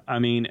 Mm-hmm. I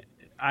mean,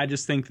 I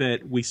just think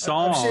that we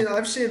saw...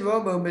 I've seen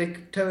Romo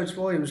make Terrence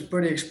Williams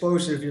pretty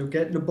explosive. You know,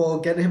 getting the ball,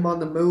 getting him on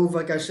the move.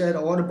 Like I said,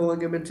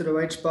 audibling him into the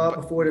right spot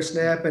before the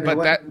snap. And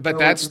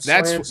that's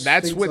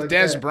with like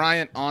Dez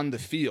Bryant on the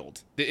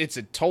field. It's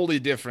a totally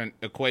different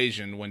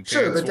equation when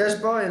Sure, but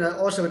Dez Bryant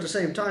also at the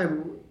same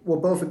time, we'll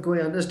both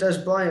agree on this.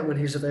 Dez Bryant, when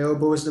he's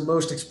available, is the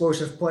most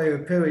explosive player,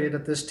 period,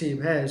 that this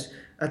team has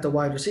at the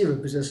wide receiver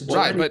position. So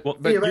right,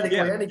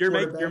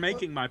 you're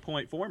making my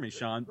point for me,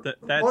 Sean.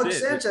 That's Mark it.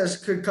 Sanchez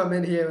could come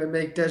in here and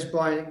make Dez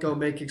Bryant go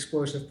make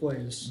explosive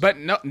plays. But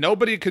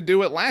nobody could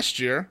do it last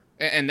year,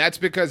 and that's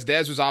because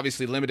Dez was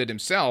obviously limited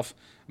himself.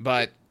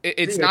 But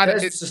it's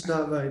just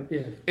not right.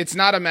 Yeah, it's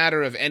not a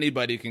matter of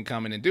anybody can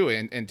come in and do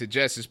it. And to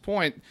Jess's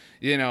point,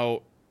 you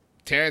know,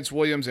 Terrence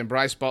Williams and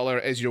Bryce Butler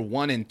as your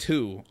 1 and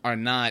 2 are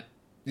not,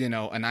 you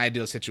know, an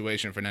ideal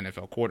situation for an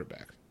NFL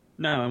quarterback.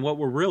 No, and what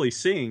we're really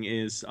seeing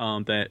is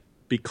that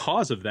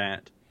because of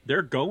that,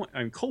 they're going.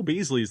 I mean, Cole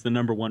Beasley is the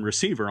number 1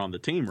 receiver on the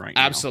team right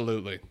now.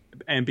 Absolutely.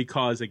 And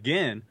because,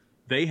 again,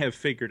 they have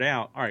figured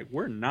out, all right,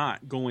 we're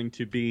not going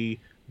to be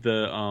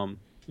the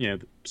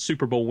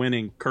Super Bowl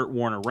winning Kurt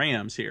Warner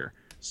Rams here.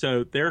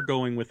 So they're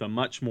going with a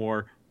much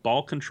more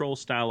ball control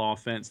style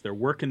offense. They're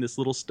working this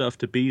little stuff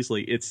to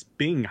Beasley. It's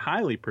being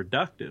highly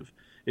productive.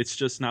 It's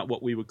just not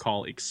what we would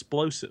call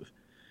explosive.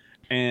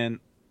 And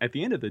at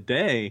the end of the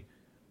day,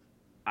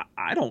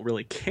 I don't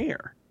really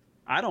care.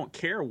 I don't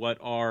care what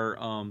our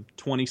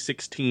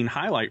 2016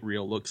 highlight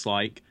reel looks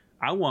like.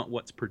 I want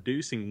what's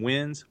producing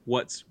wins,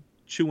 what's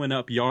chewing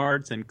up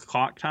yards and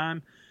clock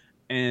time.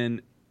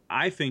 And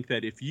I think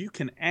that if you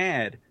can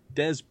add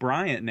Dez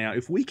Bryant now,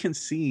 if we can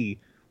see,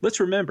 let's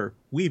remember,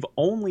 we've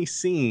only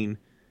seen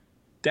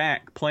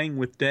Dak playing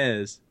with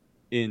Dez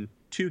in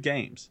 2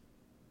 games.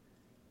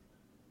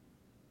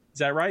 Is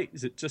that right?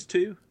 Is it just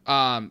 2?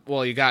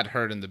 Well, he got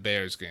hurt in the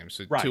Bears game,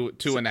 so right.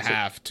 two and a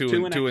half,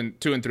 2 and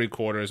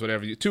 3/4,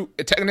 whatever.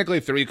 Technically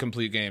 3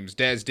 complete games.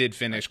 Dez did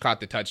finish, caught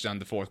the touchdown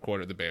the 4th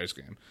quarter of the Bears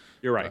game.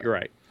 You're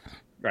right.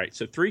 Right.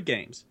 So 3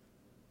 games.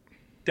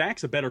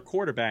 Dak's a better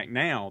quarterback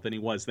now than he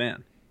was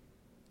then.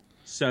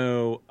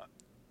 So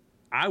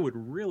I would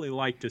really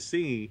like to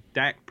see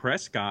Dak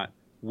Prescott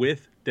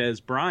with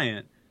Dez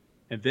Bryant,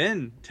 and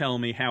then tell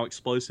me how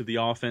explosive the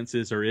offense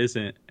is or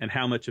isn't, and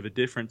how much of a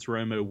difference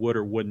Romo would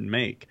or wouldn't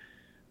make.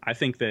 I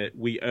think that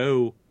we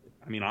owe,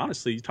 I mean,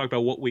 honestly, you talk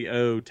about what we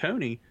owe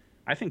Tony.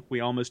 I think we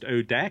almost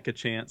owe Dak a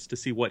chance to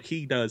see what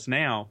he does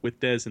now with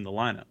Dez in the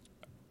lineup.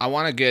 I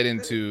want to get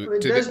into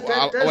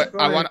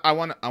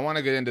I want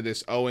to get into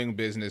this owing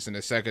business in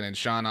a second, and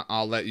Sean,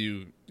 I'll let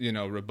you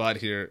rebut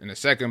here in a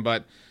second.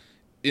 But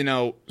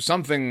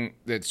something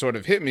that sort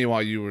of hit me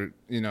while you were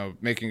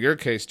making your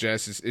case,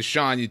 Jess, is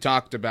Sean. You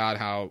talked about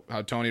how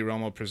Tony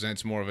Romo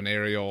presents more of an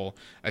aerial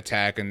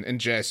attack, and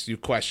Jess, you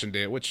questioned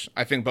it, which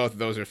I think both of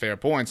those are fair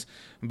points.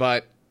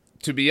 But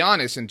to be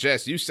honest, and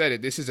Jess, you said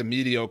it, this is a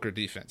mediocre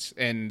defense,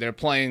 and they're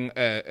playing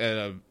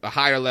a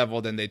higher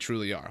level than they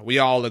truly are. We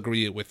all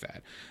agree with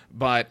that.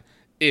 But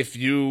if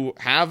you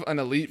have an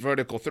elite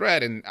vertical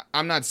threat, and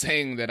I'm not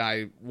saying that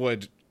I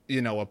would,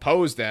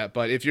 oppose that,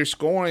 but if you're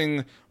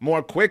scoring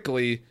more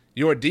quickly,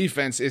 your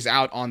defense is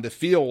out on the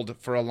field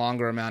for a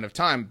longer amount of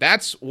time.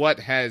 That's what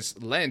has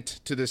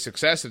lent to the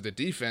success of the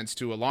defense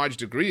to a large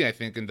degree, I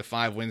think, in the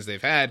 5 wins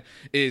they've had,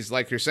 is,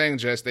 like you're saying,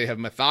 Jess, they have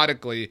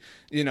methodically,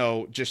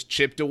 just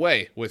chipped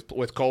away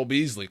with Cole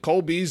Beasley.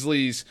 Cole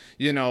Beasley's,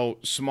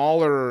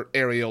 smaller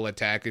aerial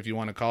attack, if you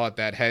want to call it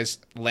that, has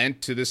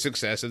lent to the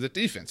success of the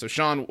defense. So,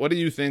 Sean, what do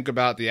you think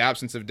about the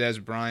absence of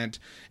Dez Bryant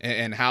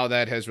and how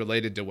that has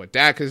related to what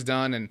Dak has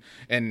done?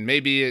 And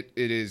maybe it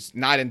is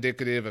not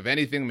indicative of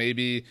anything.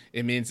 Maybe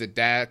it means that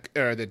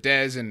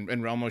Dez and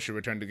Romo should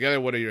return together.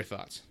 What are your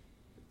thoughts?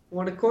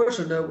 Well, of course,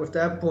 a note with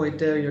that point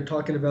there, you're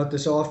talking about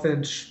this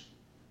offense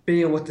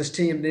being what this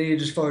team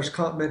needs as far as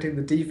complementing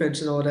the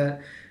defense and all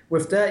that.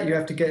 With that, you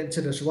have to get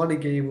into this running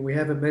game, and we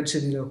haven't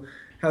mentioned,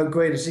 how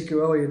great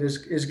Ezekiel Elliott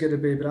is going to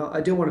be. But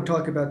I do want to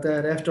talk about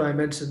that after I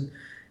mention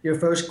your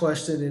first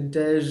question in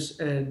Dez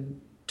and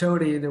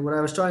Tony. And what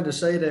I was trying to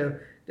say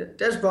there,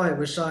 Dez Bryant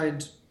was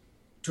signed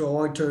to a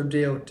long-term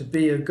deal to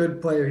be a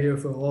good player here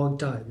for a long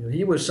time.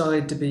 He was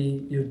signed to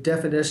be your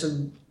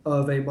definition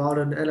of a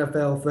modern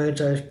NFL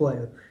franchise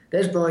player.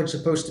 Dez Bryant's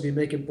supposed to be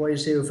making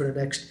plays here for the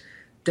next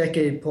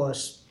decade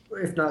plus,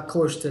 if not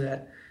close to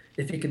that,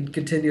 if he can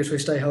continuously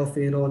stay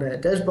healthy and all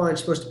that. Dez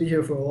Bryant's supposed to be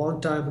here for a long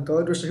time,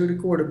 regardless of who the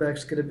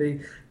quarterback's going to be.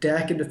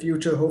 Dak in the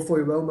future,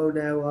 hopefully Romo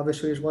now,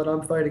 obviously, is what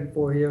I'm fighting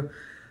for here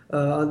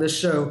on this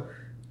show.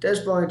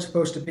 Dez Bryant's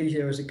supposed to be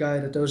here as a guy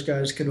that those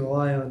guys can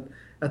rely on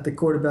at the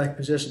quarterback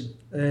position.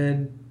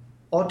 And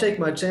I'll take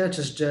my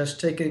chances, Jess,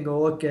 taking a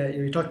look at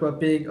you. You talk about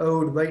being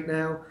owed right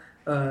now,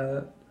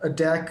 a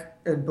Dak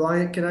and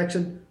Bryant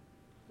connection.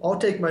 I'll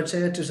take my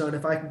chances on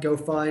if I can go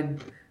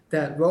find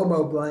that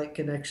Romo-Bryant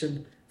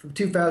connection from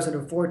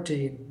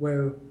 2014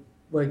 where,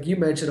 like you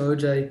mentioned,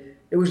 OJ,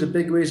 it was a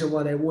big reason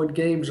why they won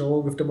games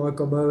along with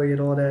DeMarco Murray and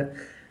all that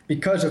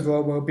because of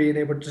Romo being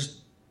able to just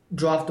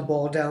drop the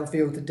ball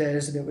downfield to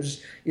Dez, and it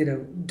was,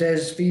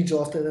 Dez feeds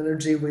off that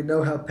energy. We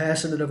know how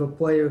passionate of a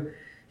player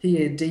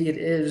he indeed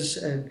is,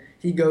 and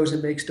he goes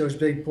and makes those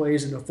big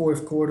plays in the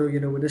fourth quarter,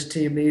 when this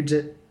team needs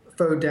it.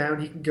 Third down,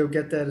 he can go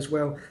get that as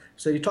well.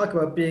 So you talk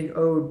about being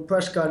owed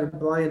Prescott and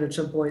Bryant at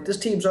some point. This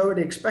team's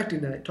already expecting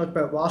that. You talk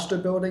about roster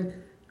building.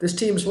 This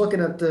team's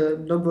looking at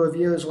the number of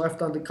years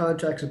left on the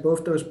contracts of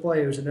both those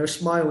players, and they're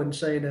smiling,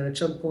 saying that at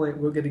some point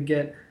we're going to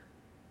get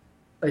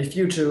a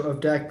future of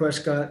Dak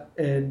Prescott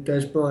and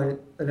Dez Bryant,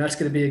 and that's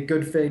going to be a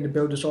good thing to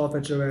build this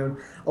offense around,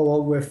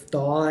 along with the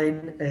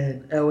line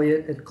and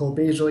Elliott and Cole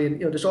Beasley.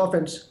 And this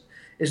offense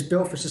is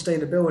built for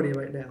sustainability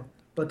right now.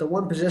 But the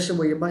one position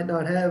where you might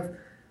not have,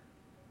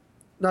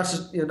 not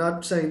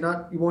saying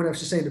you won't have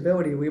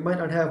sustainability, where you might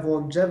not have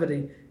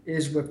longevity,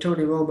 is with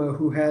Tony Romo,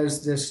 who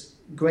has this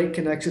great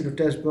connection with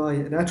Dez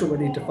Bryant, and that's what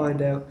we need to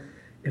find out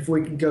if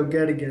we can go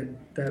get again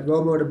that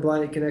Romo to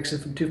Bryant connection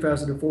from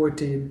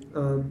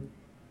 2014.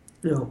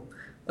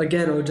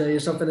 Again, OJ,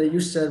 is something that you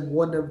said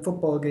won them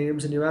football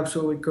games, and you're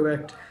absolutely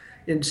correct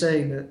in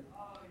saying that.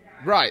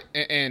 Right,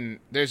 and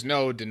there's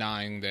no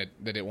denying that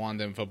it won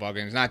them football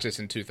games, not just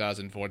in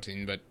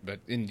 2014, but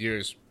in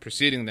years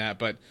preceding that.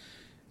 But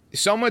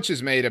so much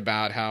is made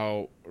about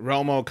how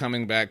Romo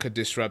coming back could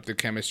disrupt the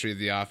chemistry of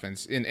the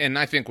offense, and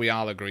I think we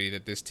all agree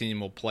that this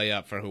team will play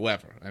up for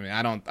whoever. I mean,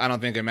 I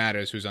don't think it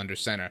matters who's under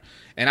center,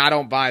 and I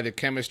don't buy the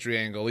chemistry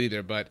angle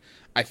either. But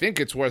I think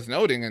it's worth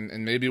noting,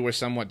 and maybe we're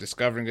somewhat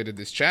discovering it in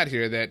this chat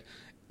here, that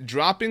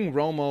dropping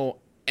Romo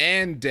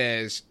and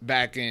Dez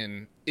back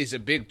in is a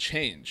big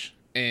change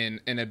and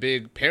a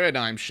big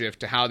paradigm shift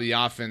to how the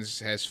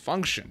offense has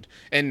functioned.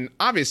 And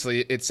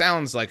obviously, it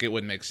sounds like it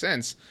would make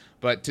sense.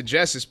 But to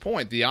Jess's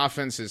point, the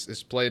offense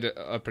is played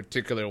a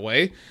particular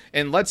way.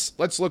 And let's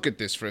look at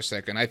this for a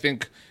second. I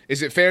think,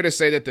 is it fair to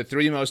say that the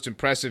 3 most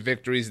impressive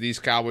victories these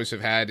Cowboys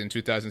have had in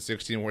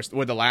 2016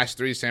 were the last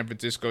 3, San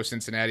Francisco,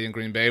 Cincinnati, and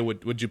Green Bay?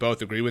 Would you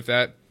both agree with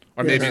that?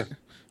 Or maybe... Yeah.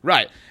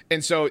 Right.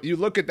 And so you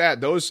look at that,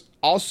 those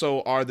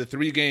also are the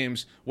 3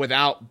 games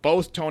without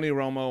both Tony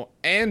Romo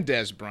and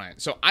Dez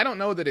Bryant. So I don't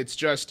know that it's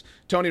just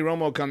Tony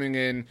Romo coming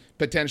in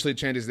potentially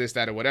changes this,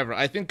 that, or whatever.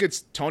 I think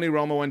it's Tony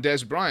Romo and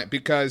Dez Bryant,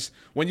 because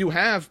when you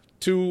have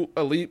two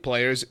elite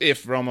players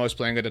if Romo's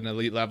playing at an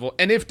elite level,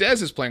 and if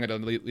Dez is playing at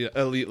an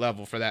elite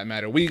level for that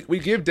matter. We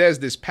give Dez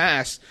this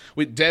pass.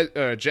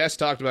 Jess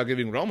talked about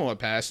giving Romo a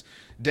pass.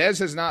 Dez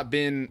has not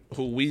been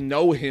who we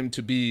know him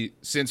to be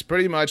since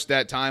pretty much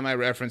that time I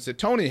referenced that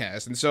Tony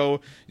has. And so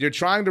you're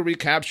trying to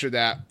recapture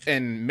that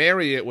and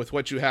marry it with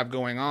what you have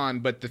going on.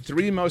 But the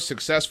three most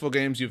successful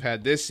games you've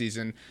had this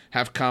season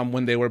have come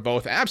when they were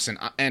both absent.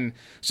 And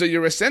so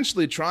you're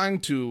essentially trying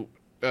to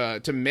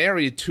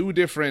marry two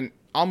different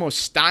almost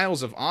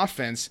styles of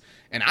offense,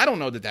 and I don't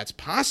know that that's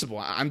possible.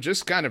 I'm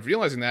just kind of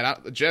realizing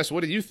that. Jess,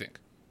 what do you think?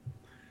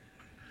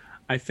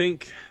 I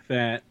think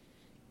that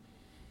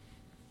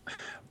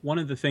one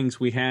of the things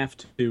we have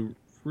to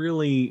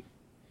really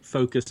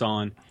focus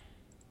on,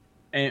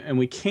 and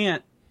we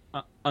can't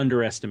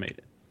underestimate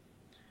it,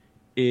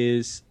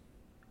 is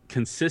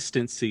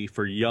consistency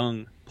for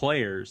young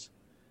players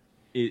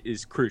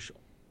is crucial.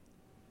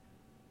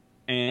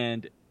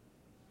 And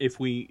if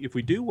we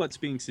do what's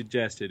being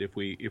suggested, if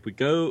we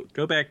go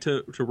back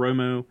to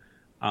Romo,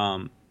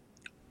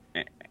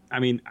 I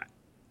mean,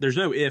 there's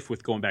no if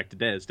with going back to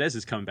Dez. Dez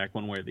is coming back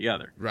one way or the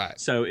other. Right.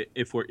 So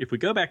if we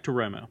go back to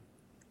Romo,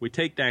 we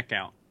take Dak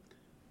out,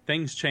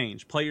 things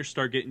change. Players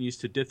start getting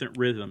used to different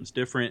rhythms,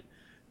 different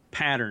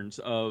patterns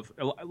of,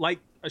 like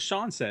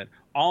Sean said,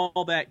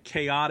 all that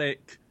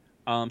chaotic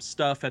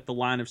stuff at the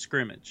line of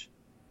scrimmage.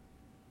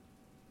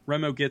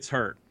 Romo gets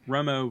hurt.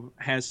 Romo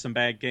has some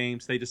bad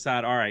games. They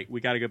decide, all right,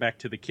 we got to go back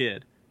to the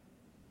kid.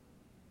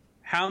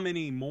 How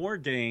many more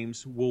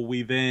games will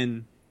we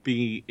then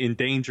be in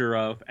danger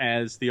of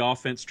as the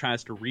offense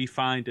tries to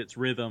refine its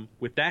rhythm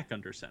with Dak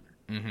under center?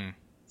 Mm-hmm.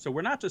 So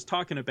we're not just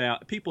talking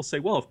about, people say,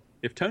 well,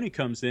 if Tony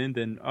comes in,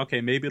 then, okay,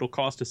 maybe it'll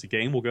cost us a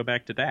game. We'll go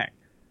back to Dak.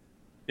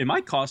 It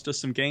might cost us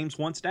some games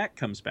once Dak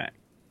comes back.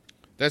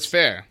 That's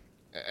fair.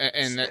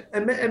 And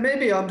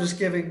maybe I'm just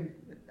giving,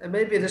 and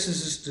maybe this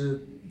is just a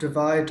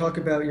divide, talk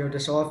about,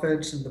 this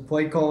offense and the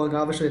play calling.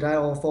 Obviously, that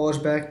all falls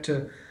back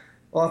to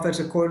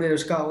offensive coordinator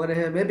Scott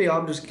Linehan. Maybe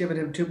I'm just giving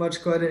him too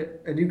much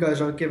credit, and you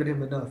guys aren't giving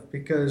him enough.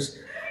 Because,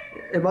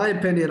 in my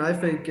opinion, I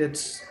think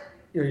it's,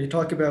 you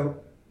talk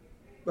about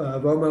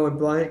Romo and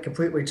Bryant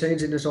completely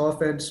changing this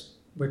offense,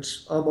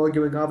 which I'm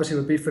arguing obviously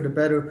would be for the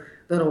better.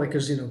 Not only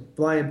because,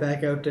 Bryant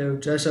back out there,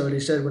 Jess already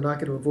said we're not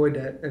going to avoid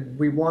that, and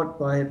we want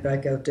Bryant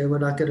back out there. We're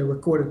not going to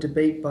record a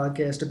debate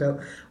podcast about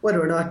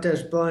whether or not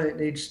Des Bryant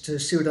needs to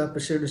suit up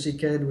as soon as he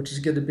can, which is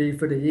going to be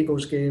for the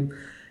Eagles game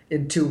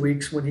in 2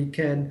 weeks when he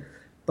can.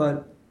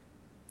 But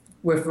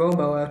with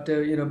Romo out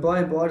there,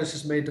 Brian Broaddus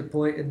has made the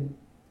point, and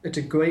it's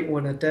a great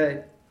one at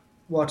that,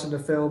 watching the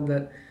film,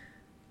 that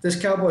this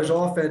Cowboys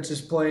offense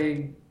is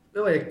playing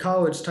really a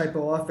college type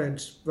of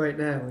offense right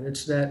now. And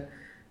it's that,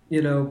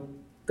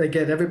 they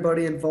get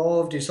everybody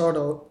involved. You saw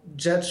the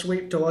jet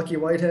sweep to Lucky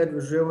Whitehead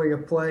was really a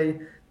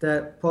play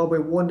that probably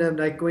won them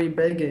that Green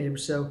Bay game.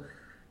 So,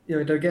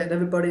 they're getting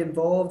everybody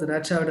involved, and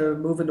that's how they're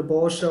moving the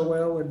ball so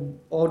well, and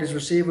all these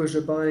receivers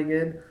are buying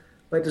in.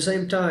 But at the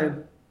same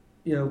time,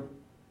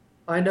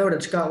 I know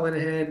that Scott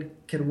Linehan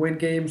can win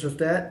games with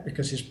that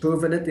because he's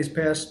proven it these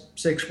past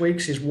 6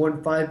 weeks. He's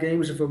won 5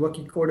 games of a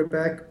rookie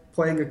quarterback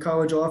playing a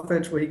college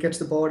offense where he gets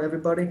the ball to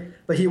everybody.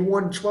 But he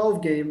won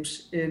 12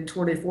 games in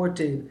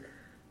 2014,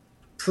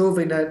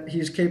 proving that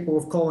he's capable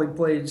of calling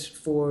plays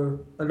for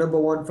a number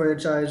one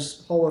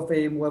franchise Hall of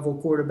Fame level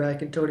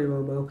quarterback in Tony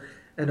Romo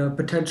and a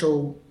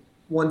potential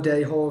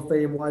one-day Hall of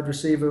Fame wide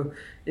receiver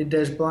in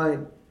Des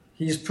Bryant.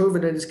 He's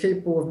proven that he's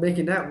capable of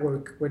making that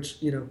work, which,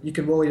 you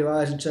can roll your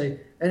eyes and say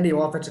any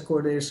offensive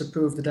coordinator should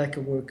prove that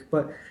can work.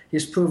 But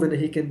he's proven that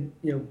he can,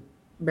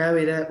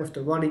 marry that with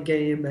the running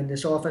game and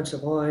this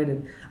offensive line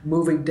and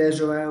moving Dez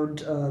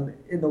around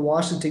in the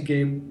Washington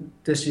game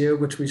this year,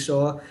 which we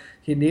saw.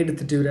 He needed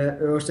to do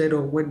that, or else they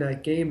don't win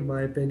that game, in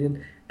my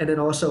opinion. And then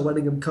also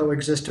letting him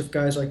coexist with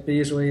guys like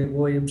Beasley and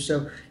Williams.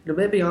 So,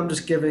 maybe I'm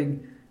just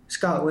giving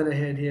Scott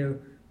Linehan here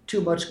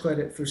too much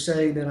credit for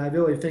saying that I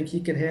really think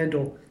he can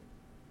handle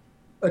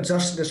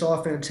adjusting this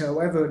offense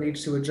however it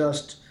needs to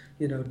adjust,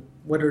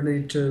 whether they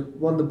need to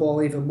run the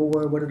ball even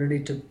more, whether they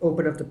need to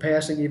open up the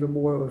passing even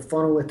more or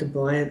funnel it to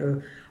Bryant.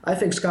 Or I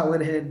think Scott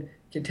Linehan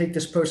can take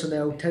this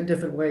personnel 10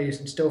 different ways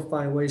and still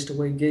find ways to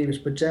win games.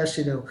 But Jess,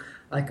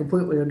 I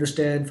completely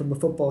understand from a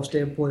football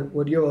standpoint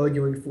what you're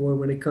arguing for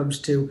when it comes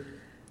to,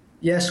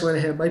 yes,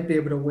 Linehan might be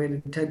able to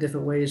win in 10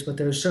 different ways, but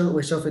there's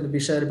certainly something to be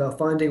said about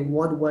finding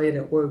one way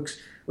that works,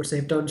 which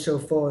they've done so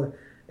far,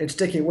 and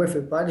sticking with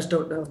it. But I just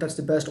don't know if that's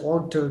the best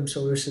long-term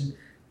solution,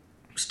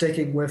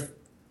 sticking with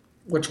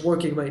what's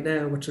working right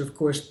now, which would, of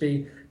course,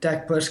 be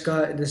Dak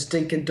Prescott and his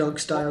dink and dunk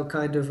style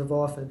kind of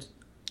offense.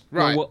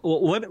 Right.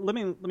 Well, let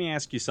me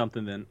ask you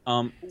something then.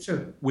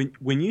 Sure.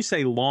 When you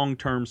say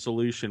long-term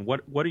solution,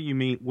 what do you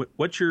mean?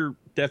 What's your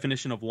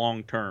definition of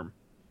long-term?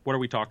 What are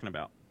we talking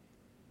about?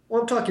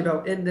 Well, I'm talking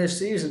about in this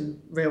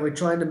season, really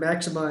trying to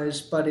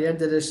maximize by the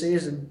end of this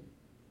season,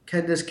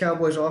 can this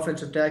Cowboys offense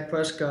with Dak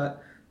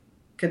Prescott,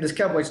 can this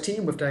Cowboys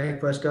team with Dak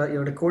Prescott,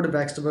 the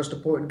quarterback's the most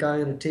important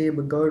guy on the team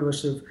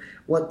regardless of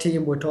what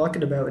team we're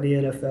talking about in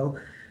the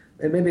NFL.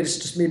 And maybe it's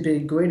just me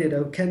being greedy,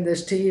 though. Can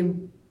this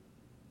team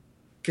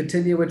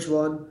continue its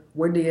run,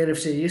 win the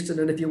NFC East, and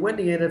then if you win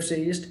the NFC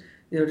East,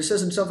 this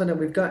isn't something that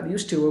we've gotten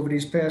used to over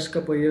these past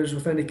couple of years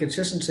with any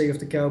consistency of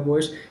the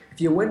Cowboys. If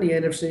you win the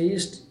NFC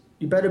East,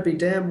 you better be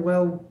damn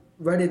well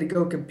ready to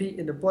go compete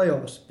in the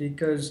playoffs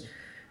because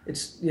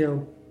it's,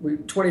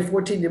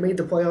 2014 you made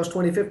the playoffs,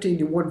 2015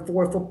 you won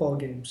 4 football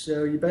games.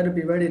 So you better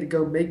be ready to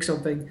go make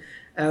something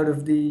out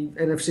of the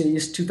NFC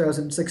East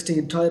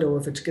 2016 title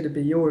if it's going to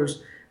be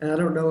yours. And I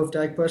don't know if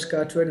Dak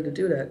Prescott's ready to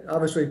do that.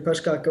 Obviously,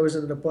 Prescott goes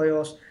into the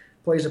playoffs,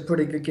 plays a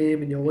pretty good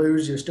game, and you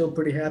lose. You're still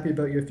pretty happy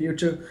about your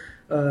future.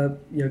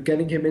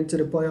 Getting him into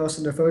the playoffs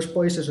in the first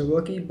place as a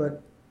rookie,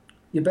 but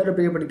you better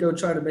be able to go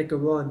try to make a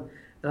run.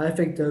 And I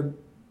think the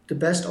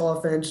best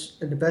offense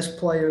and the best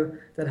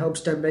player that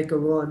helps them make a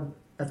run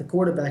at the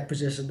quarterback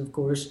position, of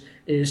course,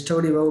 is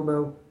Tony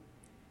Romo,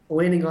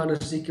 leaning on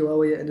Ezekiel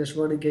Elliott in this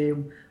running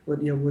game.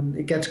 When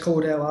it gets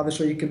cold out,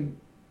 obviously you can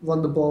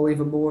run the ball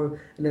even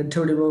more, and then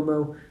Tony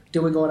Romo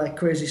doing all that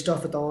crazy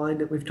stuff at the line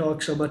that we've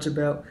talked so much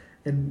about,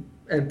 and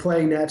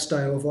playing that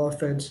style of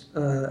offense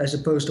as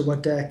opposed to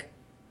what Dak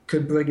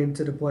could bring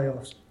into the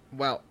playoffs.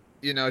 Well,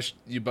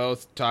 you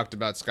both talked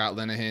about Scott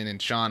Linehan,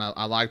 and Sean,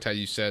 I liked how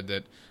you said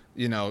that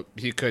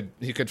he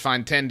could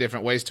find 10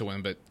 different ways to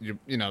win, but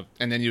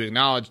and then you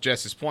acknowledge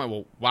Jess's point.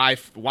 Well,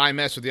 why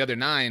mess with the other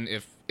 9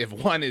 if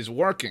one is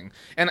working?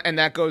 And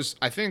that goes,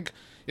 I think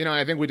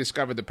we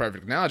discovered the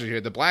perfect analogy here,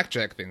 the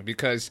blackjack thing,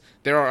 because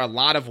there are a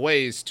lot of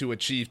ways to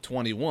achieve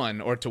 21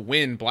 or to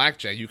win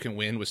blackjack. You can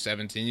win with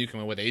 17, you can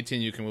win with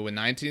 18, you can win with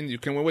 19, you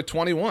can win with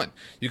 21.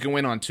 You can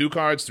win on 2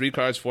 cards, 3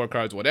 cards, 4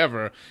 cards,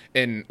 whatever.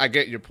 And I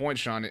get your point,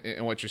 Sean,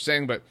 and what you're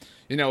saying, but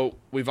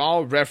we've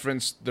all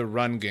referenced the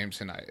run game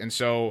tonight. And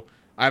so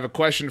I have a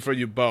question for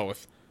you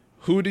both.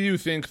 Who do you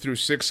think through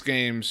 6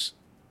 games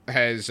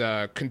has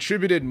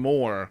contributed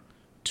more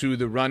to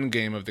the run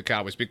game of the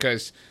Cowboys?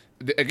 Because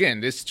again,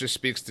 this just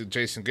speaks to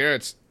Jason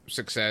Garrett's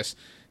success.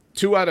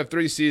 2 out of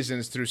 3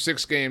 seasons through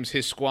 6 games,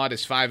 his squad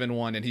is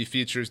 5-1, and he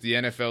features the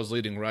NFL's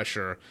leading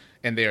rusher,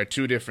 and they are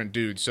 2 different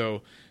dudes.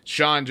 So,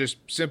 Sean, just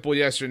simple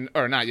yes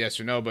or not yes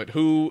or no, but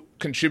who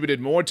contributed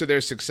more to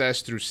their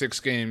success through 6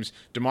 games,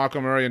 DeMarco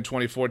Murray in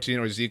 2014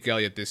 or Zeke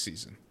Elliott this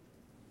season?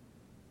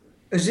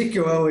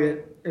 Ezekiel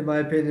Elliott, in my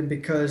opinion,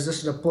 because this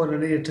is a point I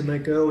needed to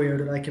make earlier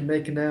that I can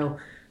make now.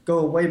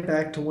 Going way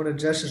back to one of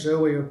Jess's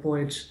earlier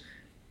points,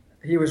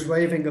 he was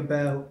raving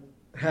about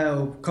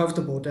how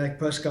comfortable Dak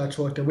Prescott's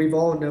looked, and we've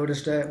all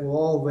noticed that. We're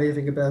all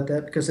raving about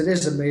that because it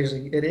is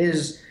amazing. It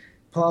is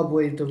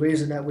probably the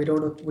reason that we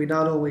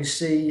not only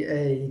see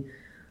a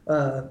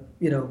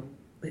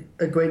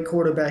great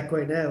quarterback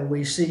right now,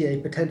 we see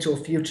a potential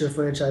future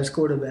franchise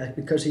quarterback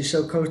because he's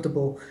so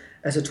comfortable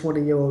as a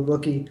 20-year-old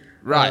rookie,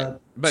 right?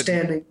 But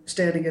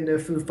standing in there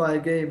through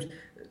 5 games.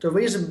 The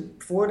reason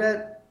for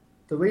that,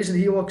 the reason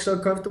he looks so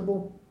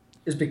comfortable,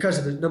 is because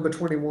of the number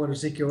 21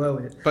 Ezekiel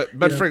Elliott.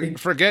 But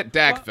forget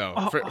Dak though.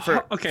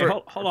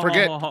 Hold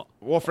on.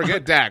 Well,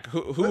 forget Dak.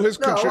 Who has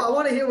contributed? No, I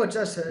want to hear what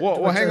Jess said.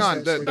 Well, hang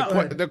on.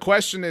 The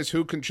question is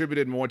who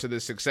contributed more to the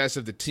success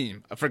of the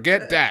team.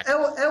 Forget Dak.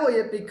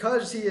 Elliott,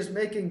 because he is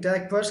making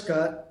Dak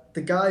Prescott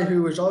the guy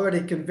who has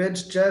already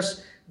convinced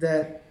Jess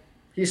that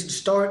he should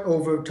start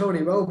over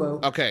Tony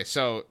Romo. Okay,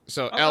 so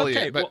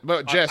Elliott, okay,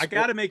 but Jess, I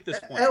got to make this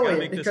point.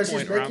 Elliott, because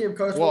he's making him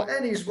comfortable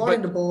and he's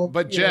running the ball.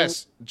 But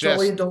Jess, to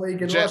lead the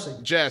league in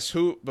rushing. Jess,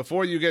 who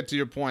before you get to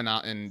your point,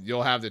 and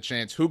you'll have the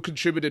chance, who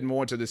contributed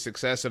more to the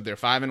success of their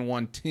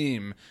 5-1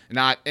 team?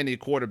 Not any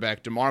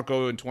quarterback,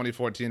 DeMarco in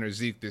 2014 or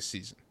Zeke this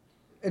season.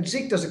 And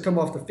Zeke doesn't come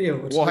off the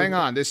field. Hang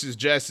on. This is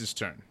Jess's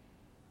turn.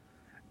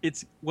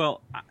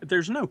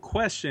 There's no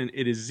question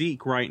it is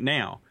Zeke right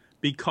now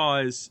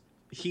because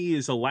he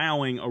is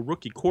allowing a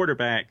rookie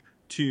quarterback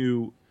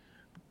to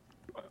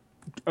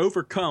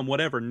overcome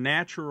whatever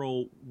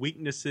natural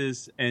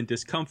weaknesses and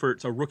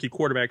discomforts a rookie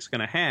quarterback's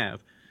going to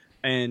have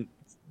and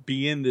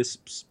be in this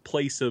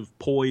place of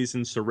poise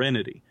and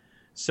serenity.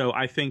 So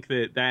I think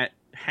that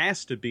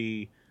has to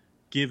be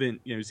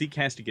given, Zeke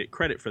has to get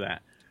credit for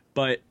that.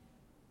 But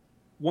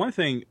one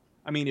thing,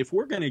 if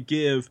we're going to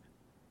give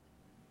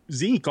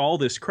Zeke all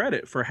this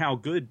credit for how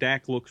good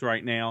Dak looks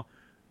right now,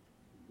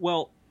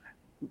 well,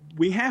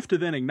 we have to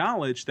then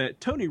acknowledge that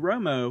Tony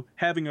Romo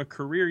having a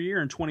career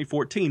year in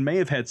 2014 may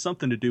have had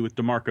something to do with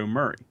DeMarco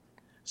Murray.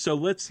 So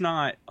let's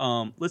not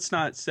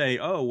say,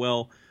 oh,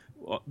 well,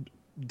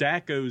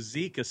 Dak owes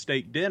Zeke a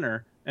steak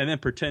dinner and then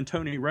pretend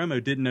Tony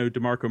Romo didn't know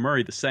DeMarco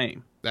Murray the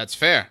same. That's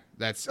fair.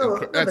 But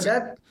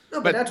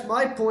that's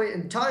my point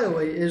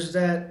entirely, is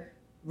that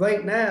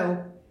right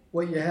now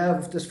what you have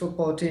with this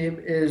football team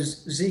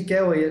is Zeke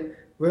Elliott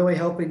really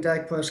helping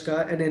Dak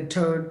Prescott, and in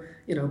turn,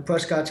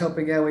 Prescott's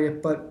helping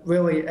Elliott, but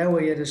really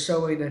Elliott is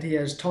showing that he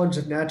has tons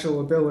of natural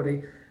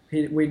ability.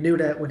 We knew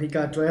that when he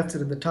got drafted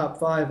in the top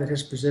 5 at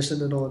his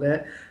position and all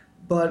that.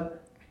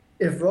 But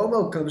if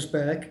Romo comes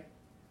back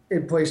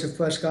in place of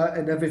Prescott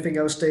and everything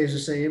else stays the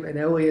same, and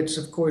Elliott's,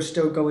 of course,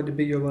 still going to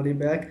be your running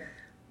back,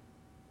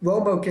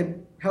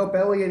 Romo help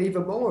Elliott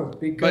even more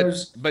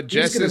because but he's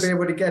Jess going to is be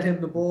able to get him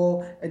the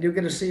ball, and you're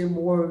going to see him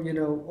more,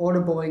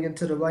 audibling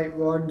into the right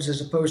runs as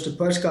opposed to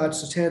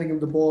Prescott's just handing him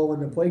the ball when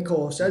the play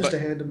call says to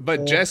hand him the but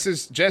ball.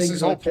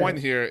 Jess's whole like point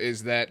that. here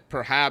is that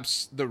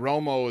perhaps the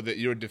Romo that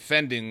you're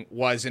defending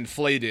was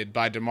inflated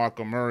by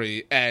DeMarco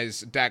Murray,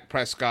 as Dak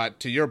Prescott,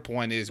 to your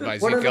point, is by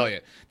Zeke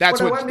Elliott.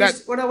 That's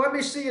when I let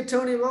me see a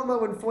Tony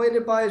Romo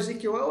inflated by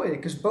Ezekiel Elliott,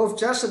 because both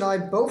Jess and I,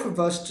 both of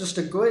us, just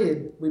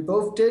agreed. We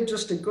both did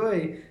just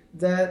agree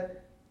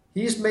that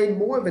he's made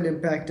more of an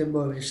impact than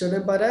Murray. So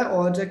then, by that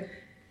logic,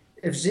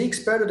 if Zeke's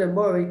better than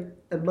Murray,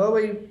 and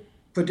Murray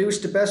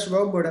produced the best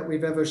Romo that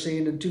we've ever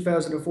seen in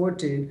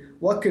 2014,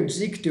 what could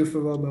Zeke do for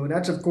Romo? And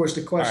that's, of course,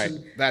 the question.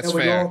 All right, that's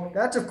fair.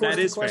 That's, of course,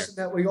 the question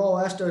that we all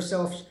asked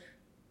ourselves.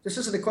 This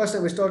isn't a question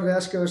that we started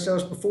asking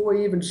ourselves before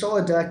we even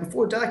saw Dak,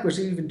 before Dak was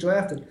even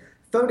drafted.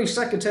 30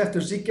 seconds after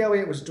Zeke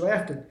Elliott was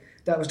drafted,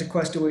 that was the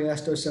question we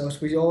asked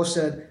ourselves. We all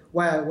said,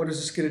 wow, what is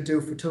this going to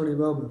do for Tony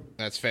Romo?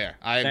 That's fair.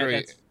 I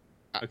agree.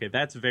 Okay,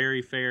 that's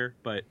very fair.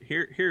 But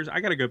here's I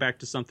got to go back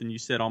to something you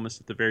said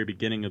almost at the very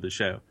beginning of the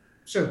show.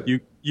 Sure.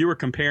 You were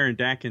comparing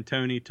Dak and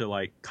Tony to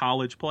like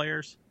college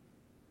players,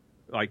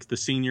 like the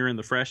senior and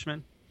the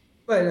freshman.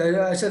 Right,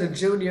 I said a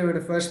junior and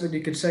a freshman.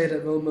 You could say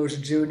that Romo's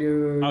a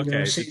junior.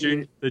 Okay,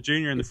 the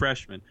junior and the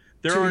freshman.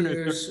 There are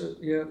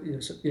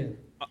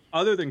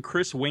other than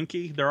Chris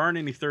Winkie, there aren't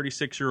any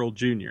 36-year-old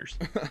juniors.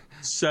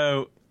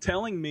 So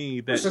telling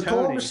me that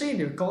call him a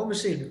senior. Call him a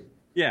senior.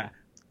 Yeah,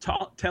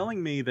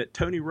 telling me that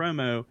Tony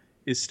Romo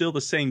is still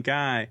the same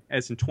guy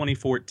as in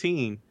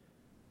 2014.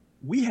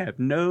 We have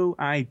no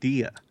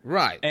idea.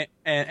 Right.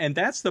 And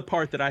that's the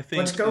part that I think.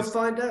 Let's go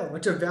find out.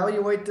 Let's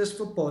evaluate this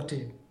football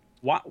team.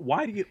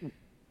 Why do you?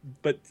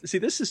 But see,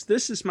 this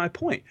is my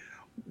point.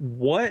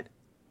 What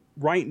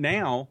right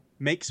now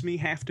makes me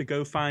have to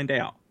go find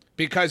out?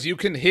 Because you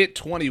can hit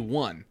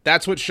 21.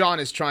 That's what Sean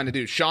is trying to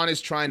do. Sean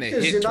is trying to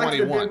hit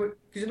 21.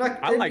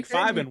 I like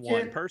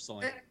 5-1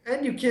 personally.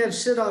 And you can't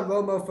sit on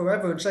Romo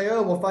forever and say,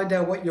 "Oh, we'll find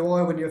out what you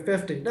are when you're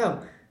 50."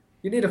 No,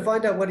 you need to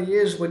find out what he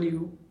is when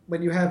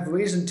you have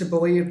reason to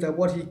believe that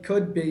what he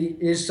could be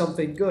is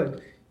something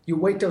good. You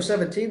wait till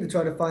 17 to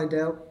try to find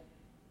out.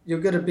 You're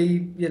going to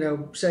be,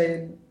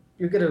 saying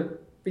you're going to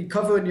be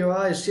covering your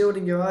eyes,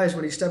 shielding your eyes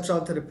when he steps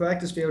onto the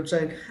practice field,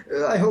 saying,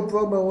 "I hope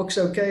Romo looks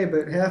okay,"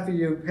 but half of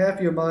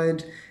your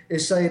mind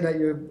is saying that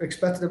you're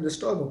expecting him to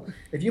struggle.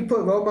 If you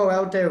put Romo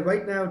out there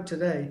right now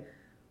today,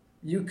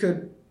 you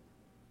could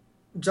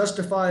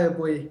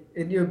justifiably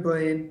in your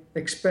brain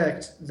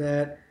expect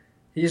that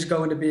he's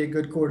going to be a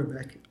good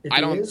quarterback. If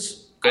he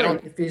is,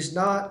 great. If he's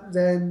not,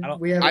 then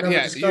we have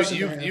another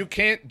discussion. You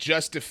can't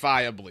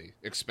justifiably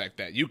expect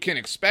that. You can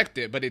expect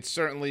it, but it's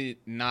certainly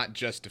not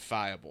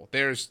justifiable.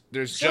 There's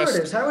sure just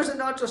it is. How is it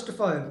not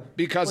justifiable?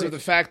 Because of the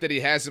fact that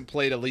he hasn't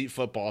played elite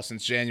football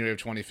since January of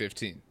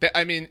 2015.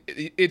 I mean,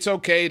 it's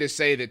okay to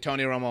say that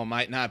Tony Romo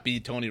might not be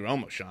Tony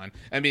Romo, Sean.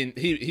 I mean,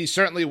 he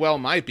certainly well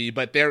might be,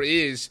 but there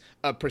is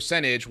a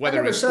percentage, whether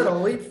I never said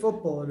elite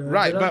football, though,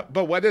 right?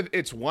 But whether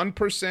it's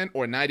 1%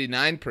 or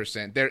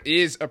 99%, there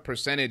is a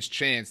percentage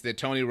chance that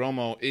Tony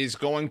Romo is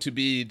going to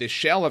be the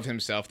shell of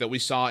himself that we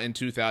saw in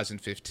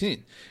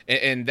 2015,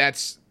 and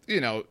that's.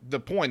 The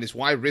point is,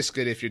 why risk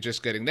it if you're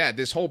just getting that?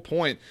 This whole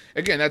point,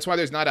 again, that's why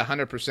there's not a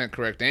 100%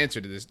 correct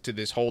answer to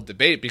this whole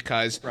debate,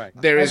 because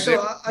there is.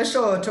 I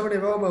saw Tony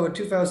Romo in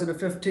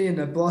 2015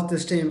 that brought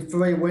this team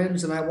 3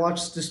 wins, and I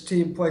watched this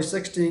team play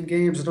 16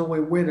 games and only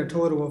win a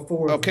total of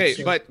 4.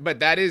 Okay, but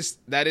that is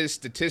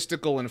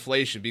statistical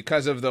inflation.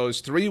 Because of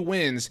those 3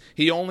 wins,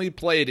 he only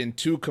played in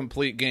 2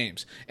 complete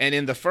games, and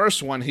in the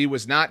first one, he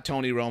was not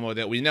Tony Romo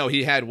that we know.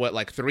 He had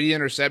 3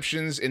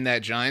 interceptions in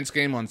that Giants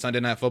game on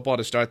Sunday Night Football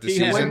to start the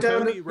season.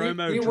 Tony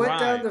Romo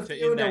drive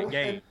to end that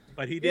game,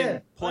 but he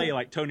didn't play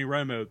like Tony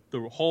Romo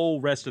the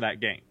whole rest of that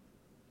game.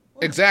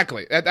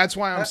 Exactly. That's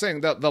why I'm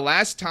saying the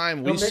last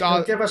time we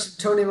saw. Give us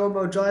Tony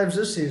Romo drives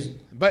this season.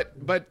 But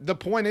the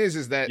point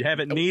is that you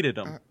haven't needed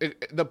him.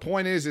 The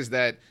point is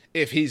that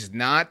if he's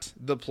not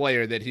the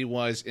player that he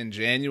was in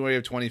January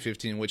of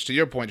 2015, which to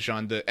your point,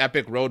 Sean, the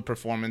epic road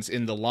performance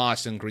in the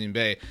loss in Green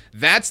Bay,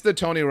 that's the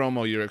Tony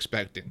Romo you're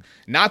expecting,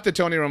 not the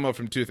Tony Romo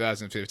from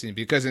 2015.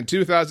 Because in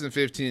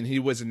 2015 he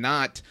was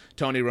not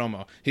Tony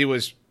Romo. He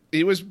was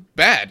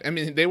bad. I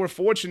mean, they were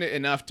fortunate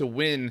enough to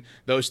win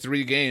those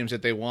 3 games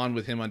that they won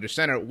with him under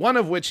center, one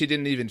of which he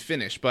didn't even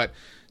finish. But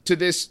to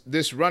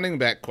this running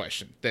back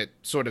question that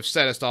sort of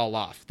set us all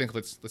off, I think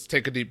let's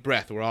take a deep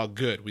breath. We're all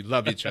good. We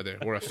love each other.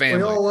 We're a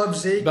family. We all love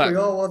Zeke. We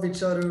all love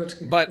each other.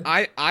 But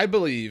I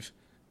believe,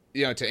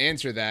 to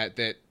answer that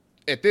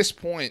at this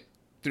point,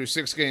 through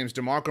 6 games,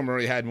 DeMarco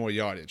Murray had more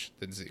yardage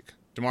than Zeke.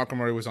 DeMarco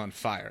Murray was on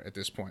fire at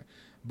this point.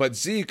 But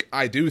Zeke,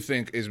 I do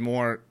think, is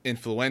more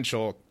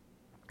influential.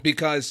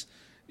 Because,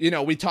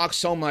 we talk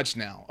so much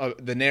now.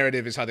 The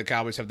narrative is how the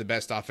Cowboys have the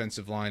best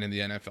offensive line in the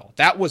NFL.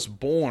 That was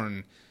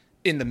born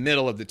in the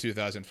middle of the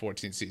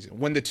 2014 season.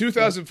 When the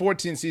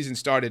 2014 season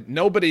started,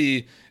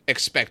 nobody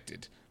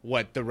expected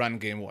what the run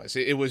game was.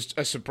 It was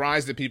a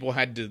surprise that people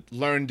had to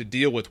learn to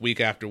deal with week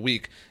after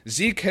week.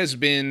 Zeke has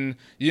been,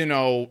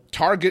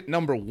 target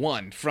number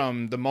one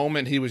from the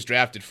moment he was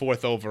drafted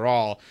 4th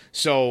overall.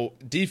 So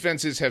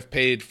defenses have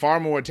paid far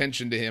more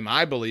attention to him,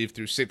 I believe,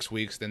 through 6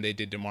 weeks than they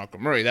did DeMarco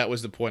Murray. That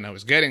was the point I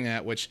was getting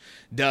at, which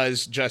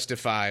does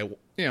justify,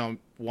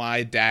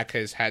 why Dak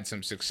has had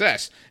some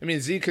success. I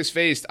mean, Zeke has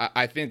faced,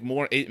 I think,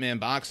 more 8-man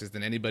boxes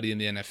than anybody in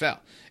the NFL.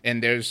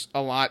 And there's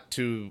a lot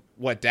to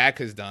what Dak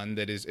has done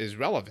that is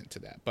relevant to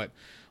that. But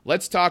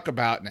let's talk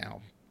about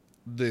now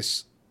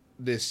this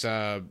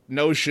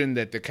notion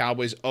that the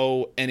Cowboys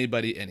owe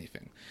anybody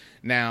anything.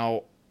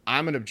 Now,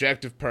 I'm an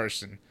objective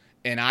person,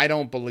 and I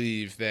don't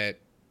believe that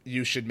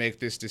you should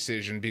make this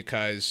decision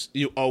because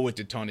you owe it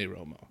to Tony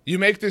Romo. You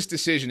make this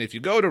decision if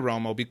you go to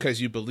Romo because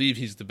you believe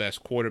he's the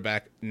best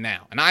quarterback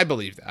now. And I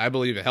believe that. I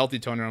believe a healthy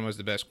Tony Romo is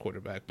the best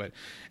quarterback.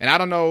 And I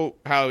don't know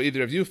how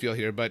either of you feel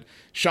here, but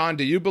Sean,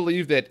 do you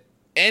believe that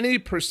any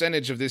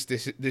percentage of this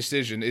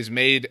decision is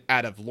made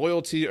out of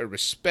loyalty or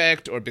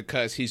respect or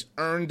because he's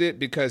earned it?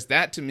 Because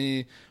that, to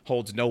me,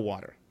 holds no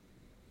water.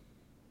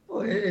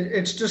 Well,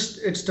 it's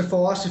the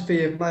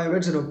philosophy of my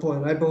original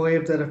point. I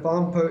believe that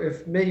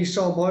if me,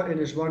 Saul Martin,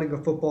 is running a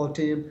football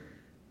team,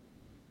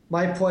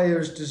 my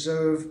players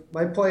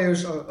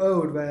are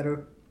owed,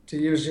 rather, to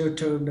use your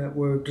term that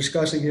we're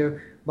discussing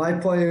here, my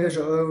players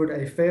are owed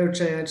a fair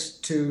chance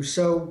to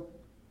show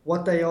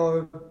what they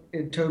are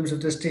in terms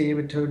of this team,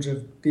 in terms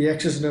of the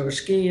X's and O's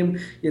scheme,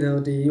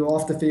 the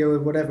off the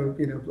field, whatever,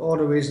 all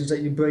the reasons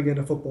that you bring in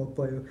a football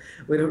player.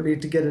 We don't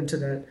need to get into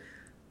that.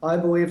 I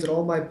believe that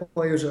all my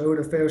players are owed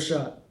a fair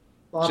shot.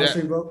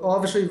 Obviously,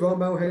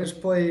 Romo has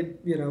played,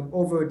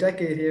 over a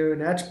decade here,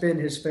 and that's been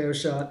his fair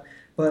shot.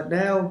 But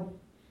now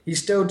he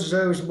still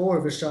deserves more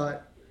of a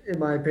shot, in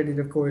my opinion,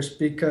 of course,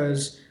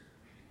 because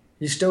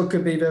he still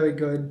could be very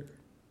good,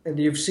 and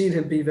you've seen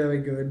him be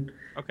very good.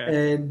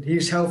 Okay. And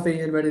he's healthy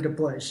and ready to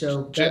play.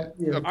 So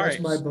that's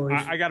my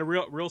belief. I got a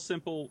real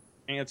simple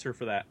answer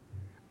for that.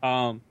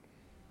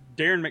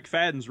 Darren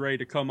McFadden's ready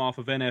to come off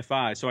of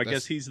NFI, so I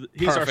guess he's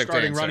our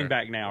starting running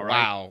back now, right?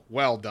 Wow,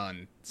 well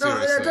done.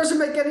 Seriously. No, that doesn't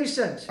make any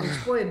sense.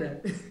 Explain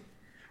that.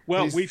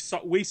 Well,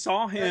 we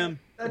saw him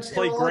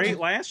play great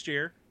last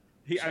year.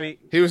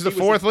 He was the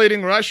fourth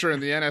leading rusher in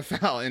the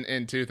NFL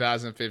in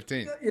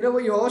 2015. You know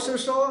what you also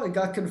saw and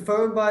got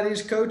confirmed by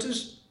these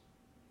coaches?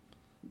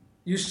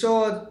 You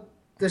saw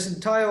this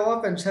entire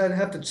offense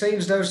have to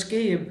change their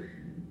scheme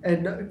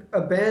and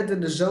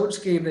abandon the zone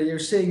scheme that you're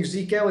seeing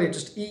Zeke Elliott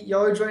just eat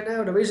yards right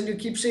now. The reason you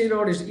keep seeing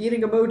all these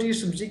eating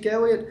emojis from Zeke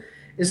Elliott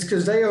is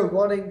because they are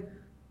running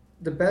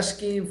the best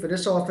scheme for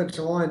this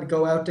offensive line to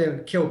go out there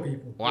and kill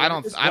people. Well, I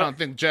don't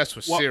think Jess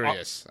was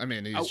serious. I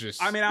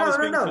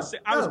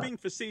was being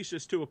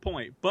facetious to a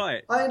point,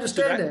 but I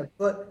understand that.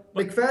 But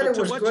McFadden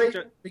was great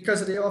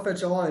because of the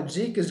offensive line.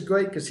 Zeke is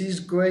great because he's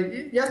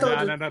great.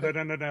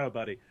 No,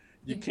 buddy.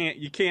 You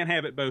can't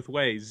have it both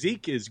ways.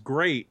 Zeke is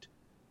great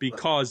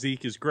because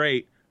Zeke is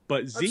great,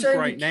 but Zeke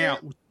right now.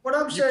 What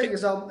I'm saying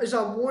is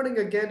I'm warning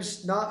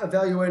against not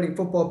evaluating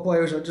football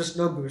players on just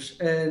numbers.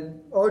 And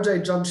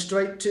RJ jumped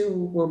straight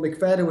to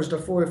McFadden was the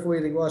fourth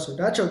leading rusher.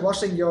 That's a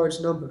rushing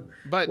yards number.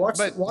 But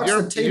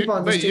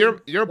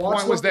your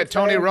point was that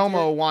Tony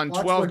Romo won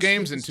 12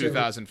 games in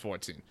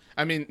 2014.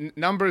 I mean,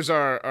 numbers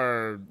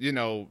are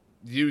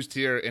used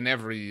here in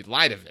every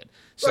light of it.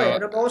 So, right,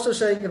 and I'm also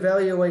saying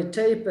evaluate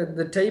tape, and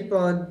the tape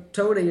on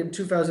Tony in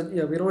 2000,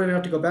 we don't even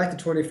have to go back to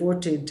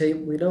 2014 tape.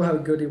 We know how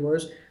good he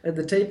was. And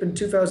the tape in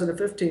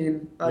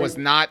 2015 was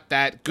not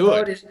that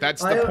good.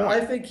 That's the point.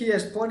 I think he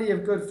has plenty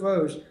of good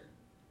throws.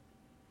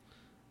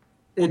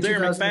 Well,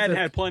 Darren McFadden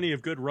had plenty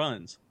of good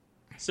runs.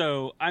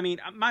 So, he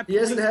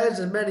hasn't had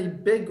as many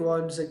big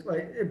runs,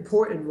 like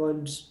important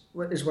runs,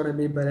 is what I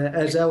mean by that,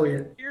 as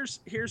Elliott.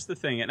 Here's the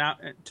thing, and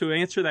to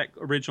answer that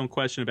original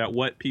question about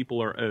what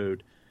people are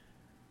owed,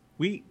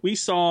 we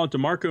saw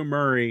DeMarco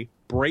Murray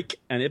break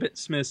an Emmitt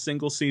Smith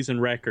single-season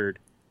record,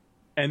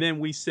 and then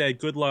we said,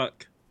 good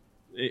luck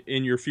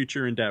in your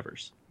future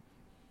endeavors.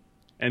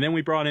 And then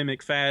we brought in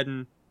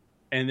McFadden,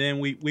 and then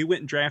we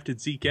went and drafted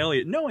Zeke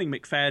Elliott, knowing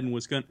McFadden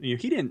was going to,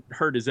 he didn't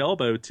hurt his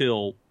elbow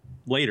till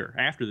later,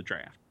 after the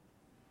draft.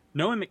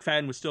 Knowing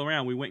McFadden was still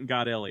around, we went and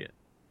got Elliott.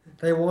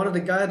 They wanted a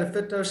guy to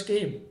fit their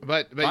scheme.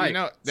 But right.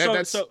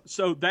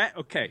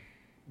 Okay,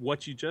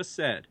 what you just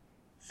said,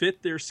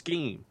 fit their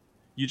scheme.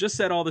 You just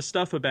said all this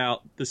stuff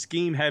about the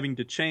scheme having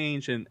to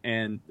change and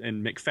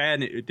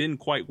McFadden, it didn't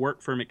quite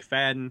work for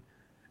McFadden,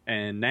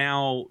 and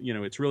now,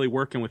 it's really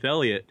working with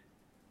Elliott.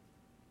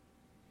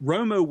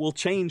 Romo will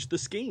change the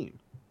scheme.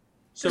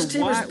 So this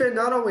team has been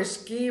not only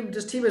schemed,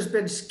 this team has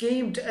been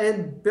schemed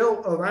and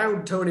built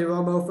around Tony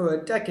Romo for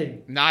a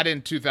decade. Not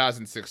in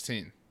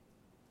 2016.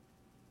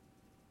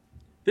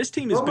 This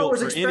team is built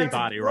for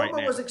anybody right now.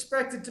 Romo was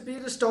expected to be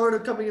the starter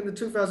coming into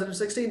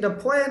 2016. The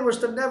plan was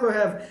to never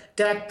have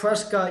Dak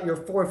Prescott, your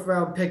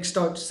fourth-round pick,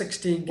 start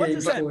 16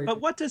 games. But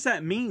what does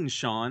that mean,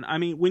 Sean? I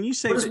mean, when you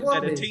say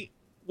that a team,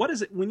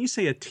 when you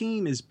say a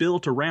team is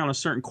built around a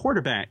certain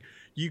quarterback,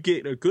 You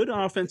get a good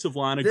offensive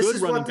line, a This good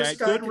is running what this back,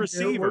 guy good can do. We're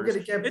receivers. going to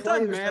get It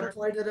doesn't players matter. that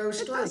play to those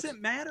It strengths.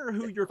 doesn't matter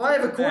who your If I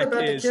have a quarterback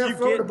quarterback is. that can't You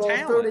throw the get ball 30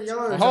 talent. yards.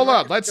 Well, hold I'm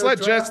on. not gonna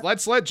go draft.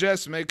 Let's let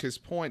Jess make his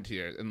point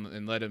here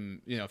and let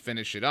him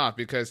finish it off,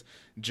 because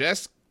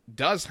Jess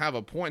does have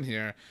a point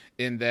here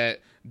in that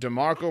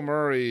DeMarco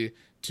Murray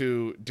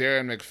to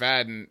Darren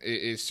McFadden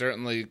is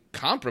certainly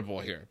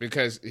comparable here,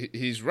 because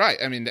he's right.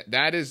 I mean,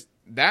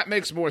 that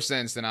makes more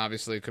sense than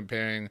obviously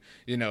comparing,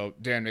 Darren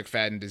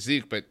McFadden to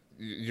Zeke. But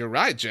you're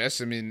right, Jess.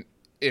 I mean,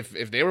 if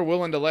they were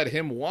willing to let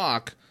him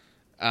walk,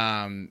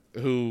 what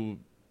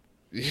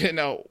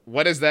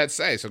does that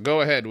say? So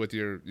go ahead with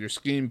your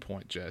scheme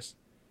point, Jess.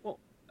 Well,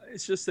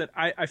 it's just that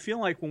I feel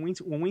like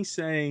when we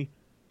say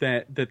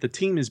that the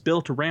team is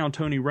built around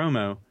Tony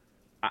Romo,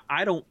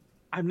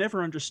 I've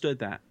never understood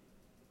that.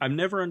 I've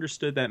never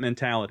understood that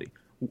mentality.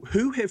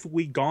 Who have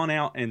we gone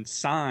out and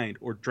signed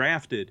or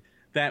drafted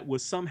that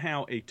was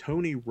somehow a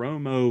Tony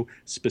Romo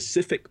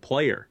specific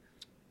player?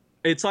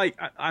 It's like,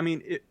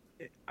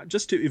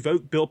 just to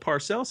evoke Bill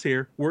Parcells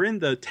here, we're in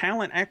the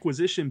talent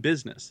acquisition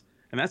business.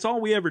 And that's all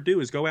we ever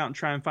do is go out and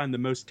try and find the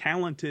most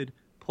talented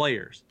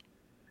players.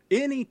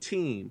 Any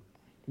team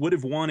would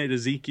have wanted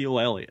Ezekiel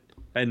Elliott.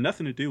 It had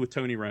nothing to do with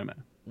Tony Romo.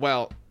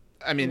 Well,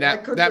 I mean,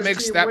 that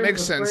makes sense.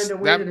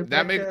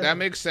 That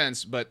makes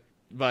sense, but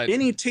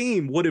any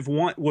team would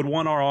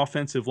want our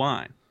offensive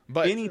line.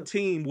 But any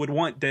team would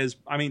want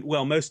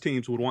most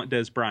teams would want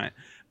Des Bryant.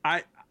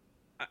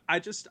 I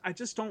just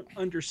don't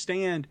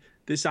understand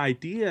this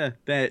idea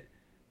that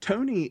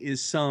Tony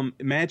is some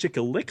magic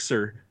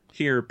elixir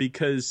here,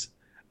 because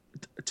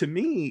to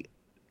me,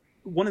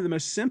 one of the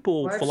most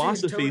simple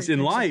philosophies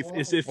in life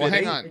is if it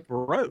ain't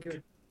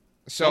broke,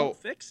 don't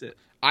fix it.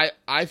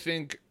 I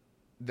think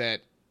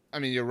that, I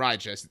mean, you're right,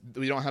 Jess.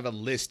 We don't have a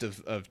list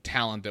of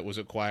talent that was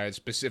acquired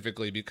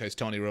specifically because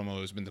Tony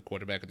Romo has been the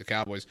quarterback of the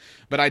Cowboys.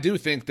 But I do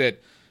think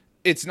that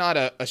it's not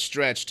a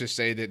stretch to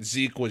say that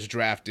Zeke was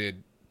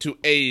drafted to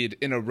aid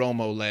in a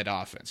Romo-led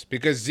offense,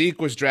 because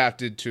Zeke was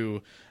drafted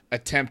to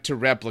attempt to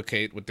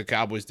replicate what the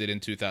Cowboys did in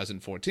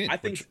 2014. I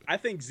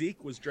think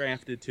Zeke was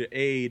drafted to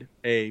aid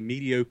a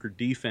mediocre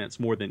defense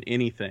more than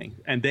anything.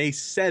 And they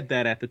said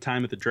that at the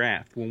time of the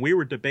draft. When we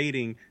were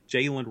debating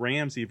Jalen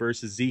Ramsey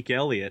versus Zeke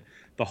Elliott,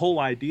 the whole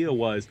idea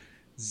was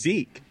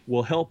Zeke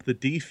will help the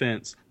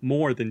defense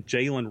more than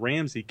Jalen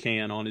Ramsey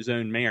can on his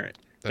own merit.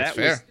 That's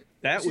fair.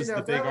 That was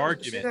the big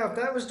argument. If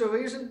that was the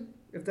reason,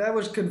 if that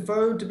was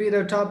confirmed to be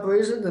their top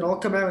reason, then I'll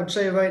come out and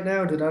say right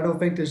now that I don't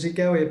think the Zeke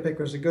Elliott pick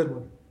was a good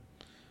one.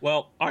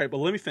 Well, all right, but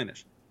let me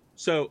finish.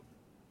 So,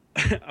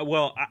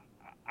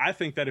 I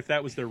think that if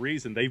that was their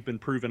reason, they've been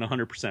proven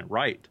 100%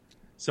 right.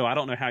 So I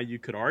don't know how you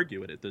could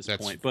argue it at this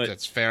point. But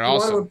that's fair. You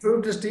also, want to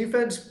improve this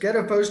defense? Get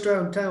a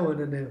first-round talent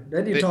in there.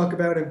 Then you talk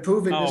about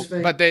improving this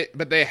thing. But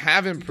they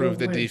have improved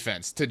the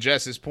defense. To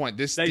Jess's point,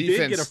 they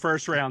did get a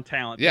first-round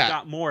talent. Yeah. They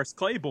got Morris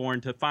Claiborne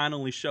to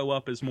finally show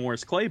up as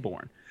Morris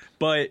Claiborne.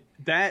 But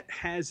that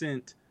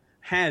hasn't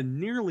had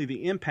nearly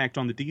the impact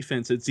on the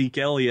defense that Zeke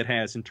Elliott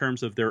has in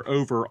terms of their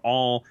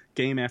overall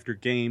game after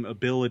game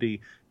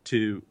ability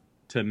to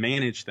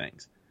manage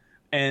things.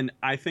 And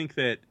I think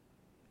that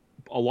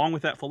along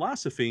with that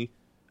philosophy,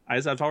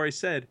 as I've already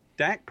said,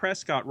 Dak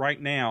Prescott right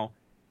now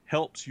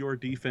helps your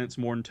defense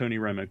more than Tony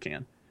Romo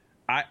can.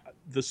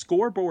 The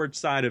scoreboard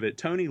side of it,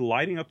 Tony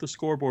lighting up the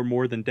scoreboard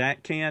more than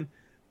Dak can.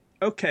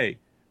 Okay,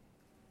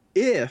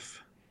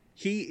 if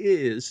he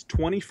is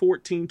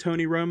 2014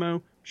 Tony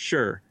Romo,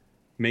 sure,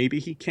 maybe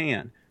he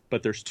can.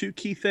 But there's two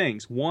key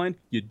things. One,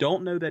 you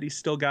don't know that he's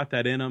still got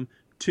that in him.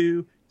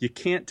 Two, you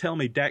can't tell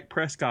me Dak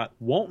Prescott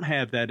won't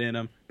have that in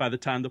him by the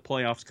time the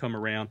playoffs come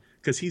around,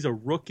 because he's a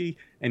rookie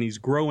and he's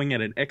growing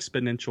at an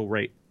exponential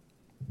rate.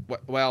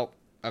 Well,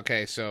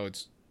 okay, so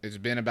it's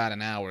been about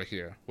an hour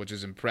here, which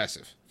is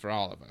impressive for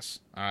all of us.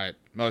 All right,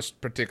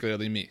 most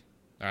particularly me.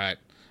 All right,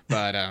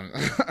 but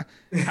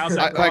how's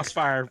that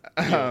crossfire?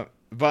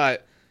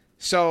 But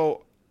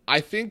so I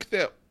think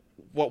that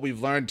what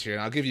we've learned here,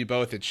 and I'll give you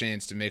both a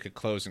chance to make a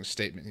closing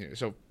statement here.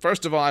 So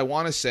first of all, I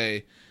want to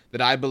say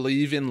that I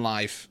believe in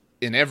life,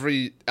 in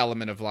every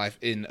element of life,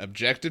 in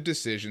objective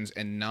decisions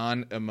and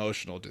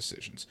non-emotional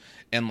decisions.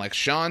 And like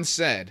Sean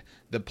said,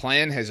 the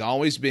plan has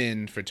always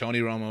been for Tony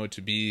Romo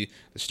to be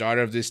the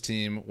starter of this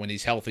team when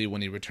he's healthy,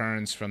 when he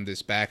returns from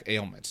this back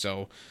ailment.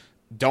 So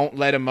don't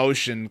let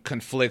emotion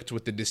conflict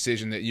with the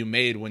decision that you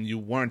made when you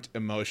weren't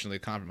emotionally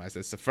compromised.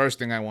 That's the first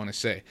thing I want to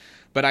say.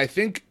 But I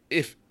think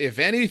if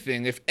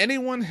anything, if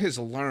anyone has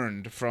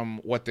learned from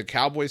what the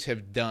Cowboys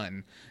have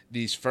done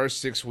these first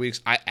 6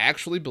 weeks, I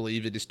actually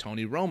believe it is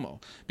Tony Romo.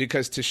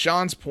 Because to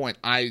Sean's point,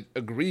 I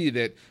agree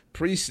that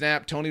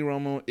pre-snap, Tony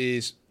Romo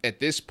is, at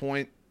this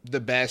point, the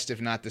best,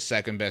 if not the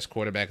second best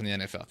quarterback in the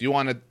NFL. If you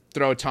want to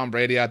throw Tom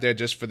Brady out there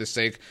just for the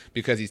sake,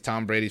 because he's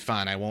Tom Brady,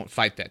 fine, I won't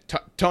fight that.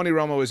 Tony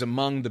Romo is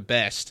among the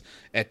best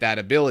at that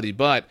ability.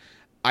 But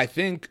I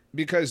think,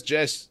 because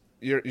Jess,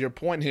 your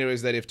point here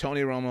is that if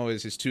Tony Romo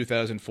is his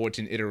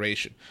 2014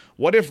 iteration,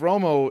 what if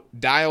Romo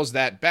dials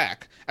that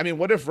back? I mean,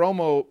 what if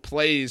Romo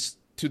plays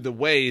to the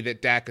way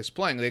that Dak is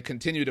playing. They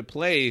continue to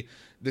play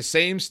the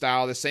same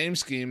style, the same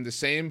scheme, the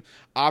same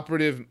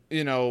operative,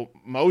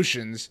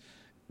 motions,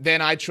 then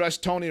I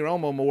trust Tony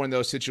Romo more in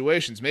those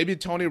situations. Maybe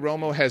Tony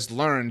Romo has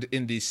learned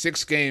in these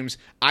 6 games,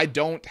 I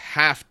don't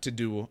have to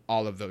do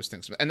all of those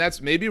things. And that's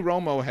maybe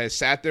Romo has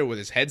sat there with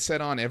his headset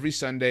on every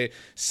Sunday,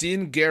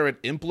 seen Garrett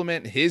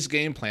implement his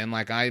game plan,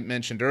 like I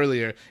mentioned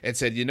earlier, and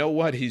said, you know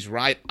what, he's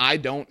right. I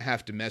don't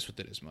have to mess with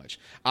it as much.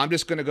 I'm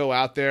just going to go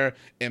out there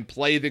and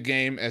play the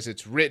game as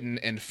it's written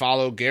and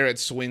follow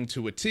Garrett's swing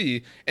to a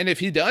T. And if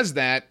he does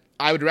that,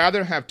 I would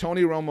rather have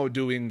Tony Romo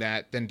doing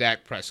that than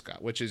Dak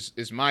Prescott, which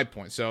is my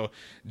point. So,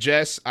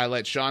 Jess, I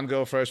let Sean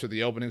go first with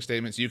the opening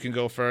statements. You can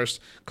go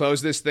first.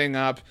 Close this thing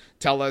up.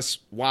 Tell us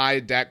why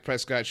Dak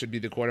Prescott should be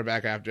the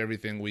quarterback after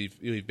everything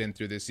we've been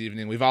through this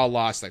evening. We've all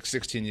lost like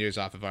 16 years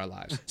off of our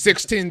lives.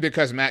 16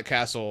 because Matt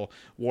Castle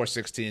wore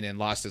 16 and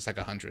lost us like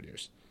 100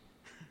 years.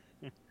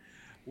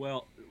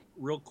 Well,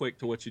 real quick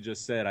to what you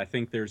just said, I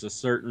think there's a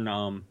certain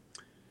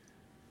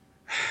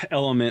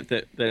element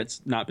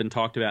that's not been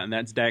talked about, and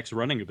that's Dak's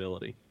running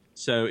ability.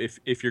 So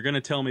if you're going to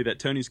tell me that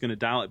Tony's going to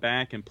dial it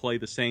back and play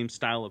the same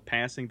style of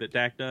passing that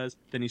Dak does,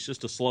 then he's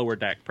just a slower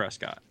Dak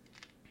Prescott.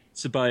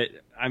 So, but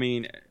I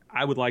mean,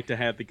 I would like to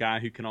have the guy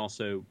who can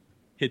also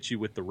hit you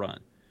with the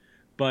run.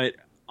 But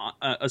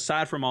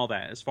aside from all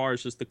that, as far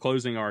as just the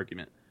closing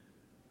argument,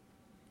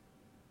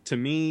 to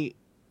me,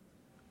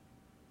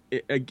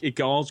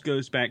 it all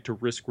goes back to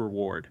risk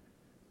reward.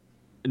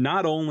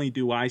 Not only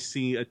do I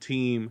see a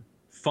team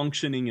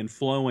functioning and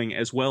flowing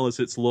as well as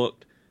it's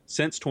looked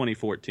since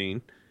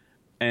 2014,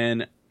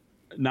 and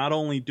not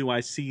only do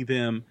I see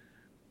them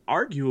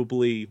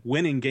arguably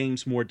winning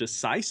games more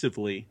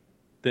decisively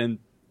than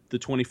the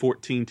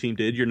 2014 team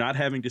did, you're not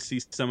having to see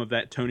some of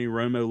that Tony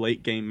Romo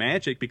late game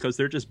magic because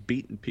they're just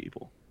beating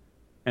people,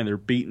 and they're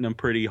beating them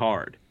pretty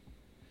hard.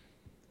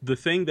 The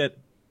thing that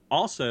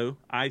also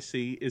I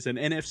see is an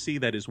NFC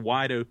that is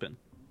wide open.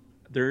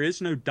 There is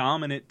no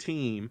dominant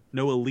team,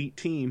 no elite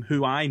team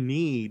who I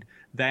need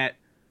that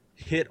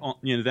hit on,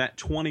 that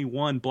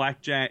 21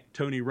 blackjack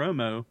Tony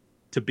Romo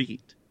to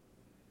beat.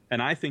 And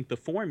I think the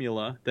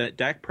formula that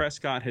Dak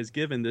Prescott has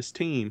given this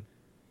team,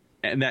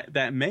 and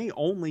that may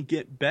only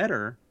get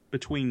better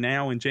between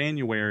now and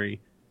January,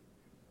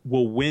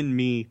 will win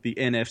me the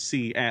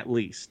NFC at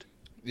least.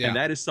 Yeah. And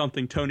that is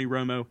something Tony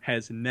Romo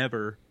has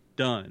never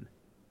done.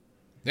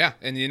 Yeah,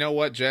 and you know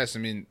what, Jess? I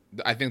mean,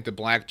 I think the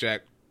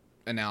blackjack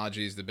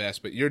analogy is the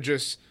best, but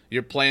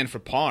you're playing for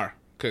par.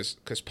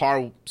 Because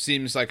par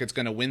seems like it's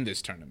going to win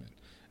this tournament,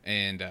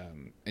 and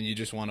you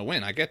just want to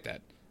win. I get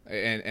that,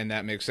 and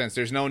that makes sense.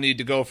 There's no need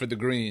to go for the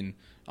green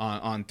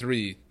on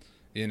 3,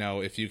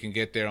 if you can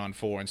get there on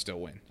 4 and still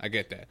win. I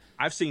get that.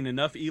 I've seen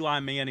enough Eli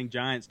Manning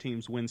Giants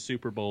teams win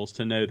Super Bowls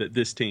to know that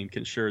this team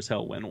can sure as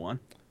hell win one.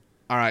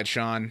 All right,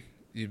 Sean,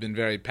 you've been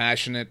very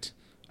passionate.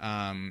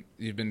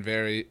 You've been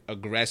very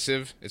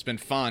aggressive. It's been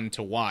fun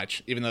to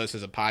watch, even though this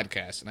is a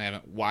podcast and I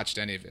haven't watched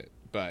any of it.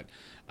 But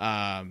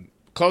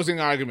closing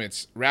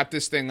arguments. Wrap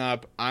this thing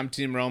up. I'm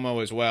Team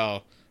Romo as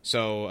well.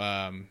 So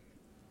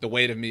the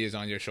weight of me is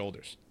on your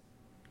shoulders.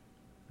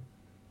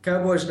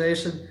 Cowboys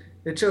Nation,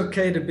 it's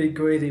okay to be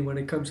greedy when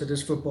it comes to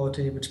this football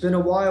team. It's been a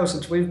while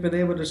since we've been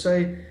able to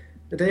say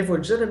that they've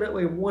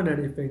legitimately won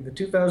anything. The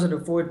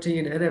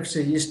 2014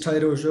 NFC East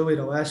title is really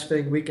the last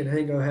thing we can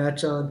hang our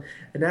hats on,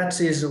 and that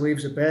season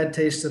leaves a bad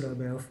taste in our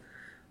mouth,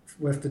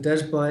 with the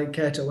Dez Bryant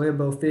catch at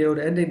Lambeau Field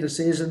ending the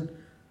season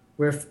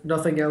with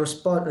nothing else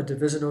but a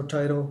divisional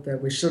title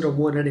that we should have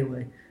won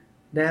anyway.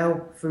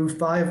 Now, through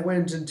 5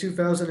 wins in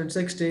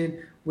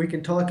 2016, we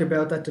can talk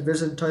about that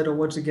division title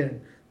once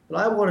again. But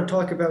I want to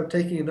talk about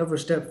taking another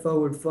step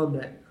forward from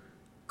that.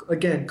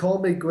 Again, call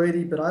me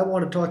greedy, but I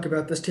want to talk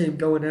about this team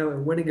going out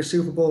and winning a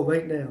Super Bowl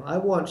right now. I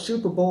want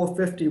Super Bowl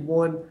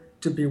 51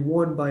 to be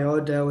won by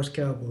our Dallas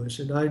Cowboys,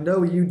 and I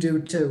know you do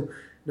too,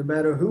 no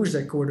matter who's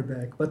at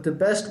quarterback. But the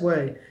best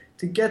way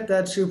to get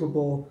that Super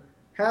Bowl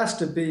has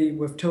to be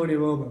with Tony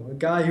Romo, a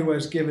guy who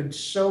has given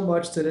so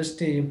much to this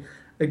team,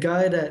 a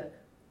guy that,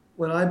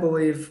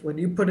 when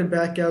you put him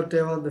back out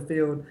there on the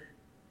field,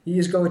 he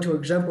is going to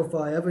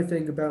exemplify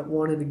everything about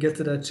wanting to get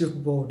to that Super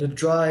Bowl. The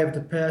drive,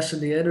 the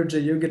passion, the energy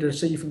you're going to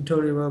see from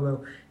Tony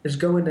Romo is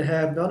going to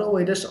have not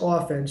only this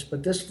offense,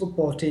 but this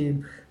football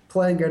team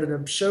playing at an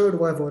absurd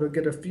level. It'll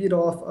get a feed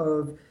off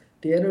of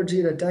the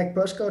energy that Dak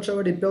Prescott's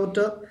already built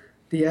up,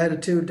 the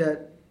attitude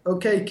that,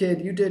 okay,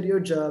 kid, you did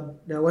your job.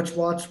 Now let's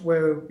watch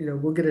where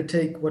we're going to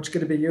take what's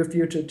going to be your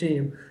future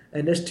team.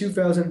 And this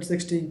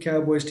 2016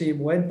 Cowboys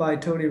team, led by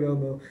Tony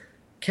Romo,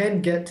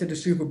 can get to the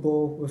Super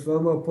Bowl with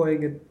Romo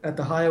playing at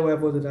the higher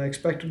level that I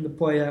expect him to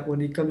play at when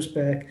he comes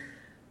back.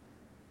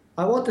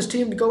 I want this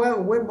team to go out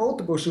and win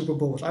multiple Super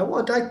Bowls. I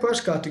want Dak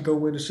Prescott to go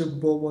win a Super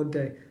Bowl one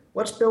day.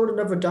 Let's build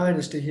another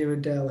dynasty here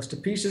in Dallas. The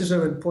pieces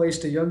are in place.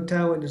 The young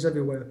talent is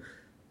everywhere.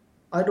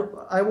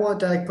 I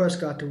want Dak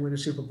Prescott to win a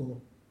Super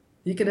Bowl.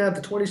 He can have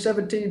the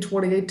 2017,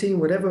 2018,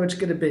 whatever it's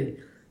going to be.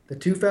 The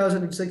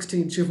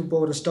 2016 Super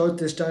Bowl to start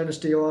this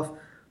dynasty off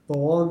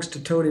belongs to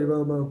Tony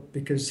Romo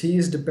because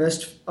he's the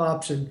best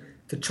option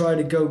to try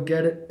to go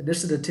get it. And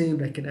this is a team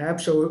that can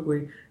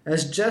absolutely,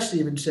 as Jess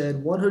even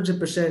said,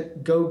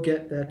 100% go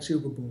get that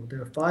Super Bowl.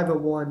 They're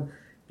 5-1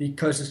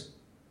 because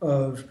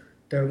of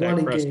their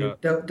running game,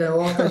 their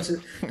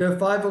offensive. They're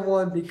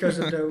 5-1 because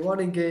of their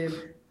running game.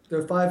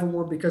 They're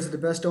 5-1 because of the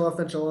best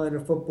offensive line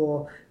in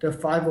football. They're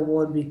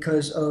 5-1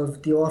 because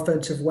of the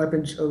offensive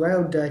weapons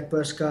around Dak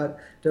Prescott.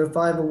 They're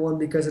 5-1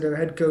 because of their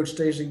head coach,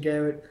 Jason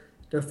Garrett.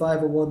 They're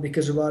 5-1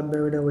 because of Rod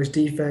Marinelli's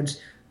defense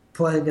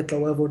playing at the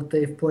level that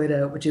they've played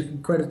at, which you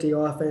can credit the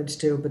offense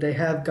to. But they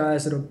have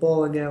guys that are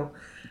balling out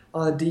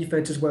on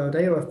defense as well.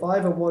 They are a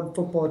 5-1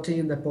 football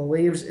team that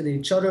believes in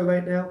each other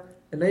right now,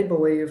 and they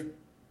believe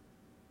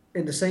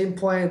in the same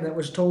plan that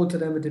was told to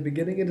them at the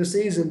beginning of the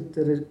season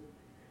that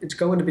it's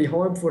going to be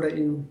harmful that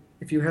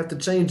if you have to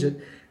change it,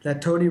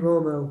 that Tony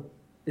Romo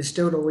is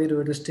still the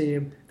leader of this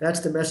team. That's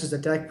the message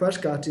that Dak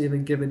Prescott's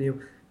even given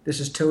you. This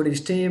is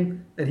Tony's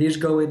team, and he's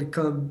going to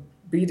come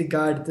be the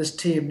guy that this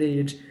team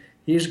needs.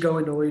 He's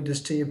going to lead this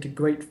team to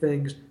great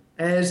things,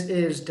 as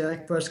is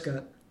Dak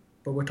Prescott.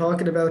 But we're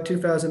talking about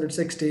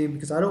 2016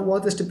 because I don't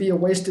want this to be a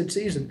wasted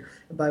season.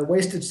 And by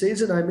wasted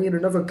season, I mean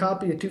another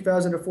copy of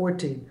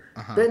 2014.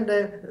 Been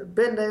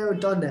there,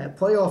 done that.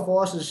 Playoff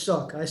losses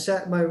suck. I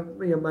sat in my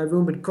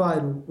room and cried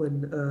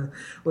when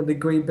the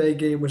Green Bay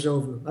game was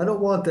over. I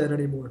don't want that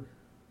anymore.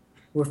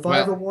 We're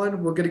 5-1.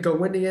 We're going to go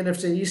win the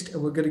NFC East,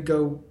 and we're going to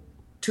go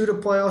to the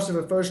playoffs of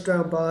a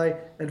first-round bye,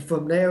 and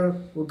from there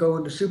we'll go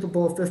into Super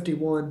Bowl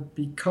 51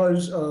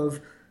 because of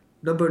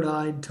number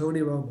 9, Tony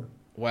Romo.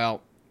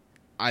 Well,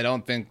 I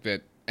don't think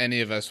that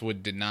any of us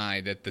would deny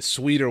that the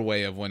sweeter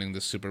way of winning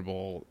the Super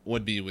Bowl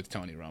would be with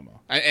Tony Romo,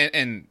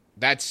 and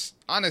that's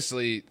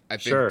honestly, I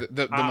think, sure.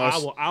 the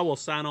most. I will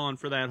sign on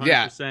for that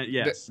 100%.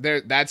 Yes,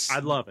 that's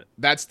I'd love it.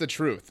 That's the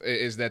truth.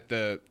 Is that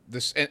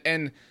this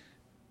and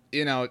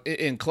you know,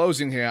 in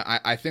closing here,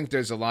 I think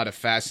there's a lot of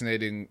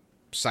fascinating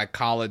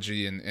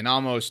psychology and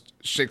almost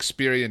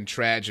Shakespearean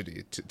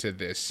tragedy to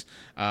this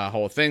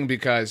whole thing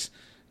because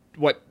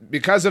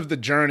of the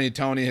journey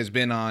Tony has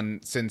been on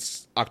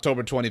since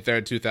October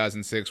 23rd,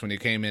 2006, when he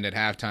came in at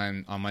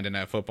halftime on Monday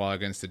Night Football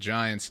against the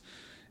Giants.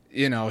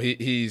 You know,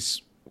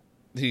 he's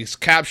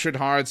captured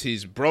hearts,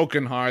 he's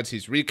broken hearts,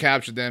 he's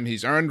recaptured them,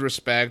 he's earned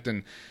respect,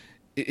 and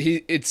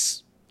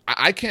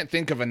I can't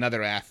think of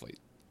another athlete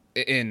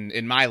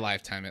in my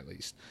lifetime at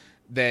least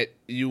that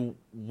you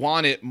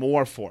want it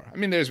more for. I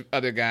mean, there's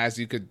other guys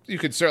you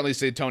could certainly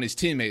say Tony's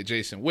teammate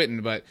Jason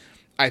Witten, but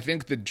I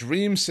think the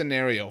dream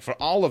scenario for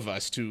all of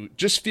us to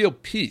just feel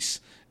peace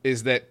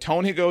is that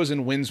Tony goes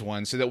and wins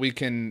one so that we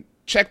can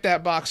check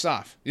that box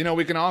off. You know,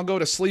 we can all go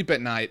to sleep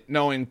at night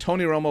knowing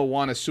Tony Romo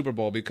won a Super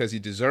Bowl because he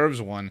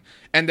deserves one.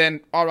 And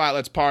then, all right,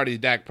 let's party,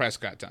 Dak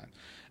Prescott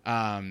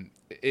time.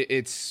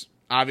 It's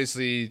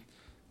obviously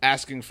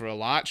asking for a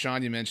lot.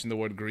 Sean, you mentioned the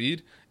word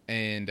greed.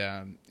 And,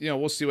 you know,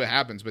 we'll see what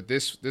happens. But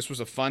this was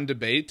a fun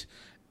debate.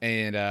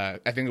 And I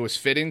think it was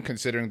fitting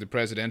considering the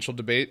presidential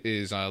debate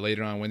is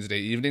later on Wednesday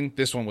evening.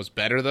 This one was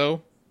better,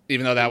 though,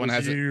 even though that one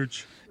hasn't.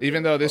 Huge.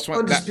 Even though this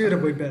one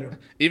undisputably better.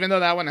 Even though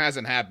that one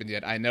hasn't happened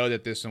yet, I know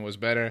that this one was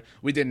better.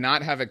 We did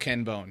not have a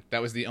Ken Bone.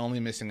 That was the only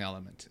missing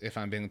element, if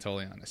I'm being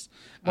totally honest.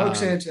 Mark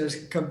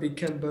Sanchez can be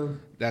Ken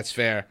Bone. That's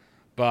fair,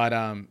 but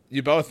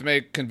you both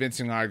make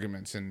convincing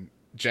arguments, and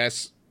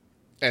Jess,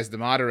 as the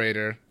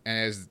moderator and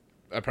as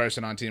a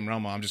person on Team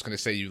Romo, I'm just going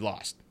to say you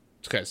lost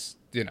because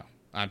you know.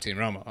 I'm Team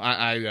Romo.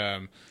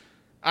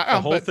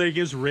 The whole thing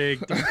is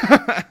rigged.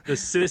 The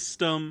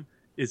system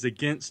is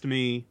against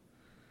me,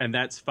 and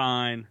that's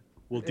fine.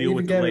 We'll deal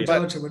with it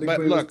later.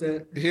 But look,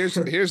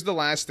 here's the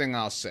last thing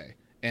I'll say,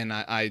 and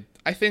I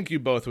think you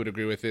both would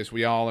agree with this.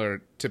 We all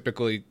are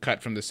typically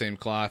cut from the same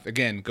cloth.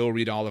 Again, go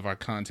read all of our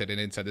content at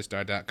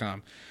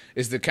InsideTheStar.com.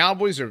 Is the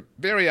Cowboys are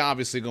very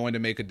obviously going to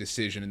make a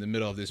decision in the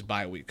middle of this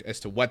bye week as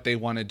to what they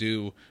want to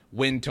do,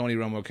 when Tony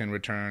Romo can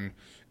return.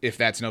 If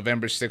that's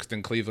November 6th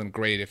in Cleveland,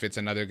 great. If it's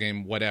another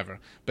game, whatever.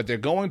 But they're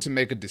going to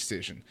make a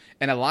decision.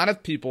 And a lot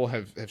of people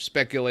have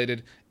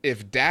speculated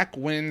if Dak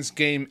wins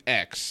game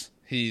X,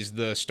 he's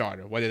the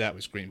starter. Whether that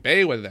was Green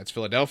Bay, whether that's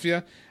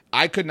Philadelphia.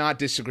 I could not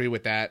disagree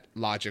with that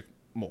logic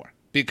more.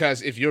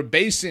 Because if you're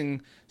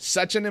basing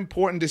such an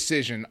important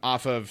decision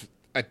off of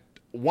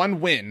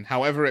one win,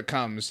 however it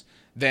comes,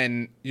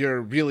 then you're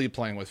really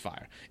playing with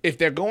fire. If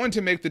they're going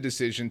to make the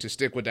decision to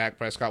stick with Dak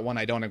Prescott, one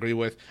I don't agree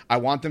with, I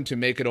want them to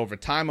make it over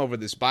time, over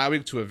this bye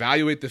week, to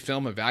evaluate the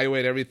film,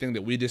 evaluate everything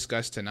that we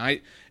discussed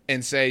tonight,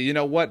 and say, you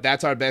know what,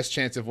 that's our best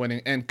chance of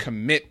winning, and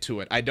commit to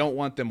it. I don't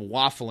want them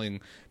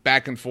waffling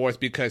back and forth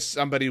because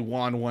somebody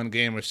won one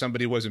game or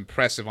somebody was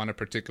impressive on a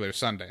particular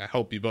Sunday. I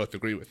hope you both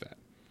agree with that.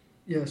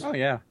 Yes. Oh,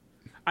 yeah.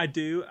 I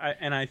do,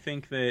 and I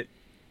think that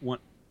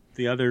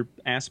the other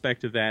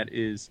aspect of that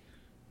is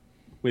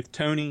with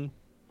Tony,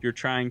 you're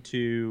trying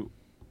to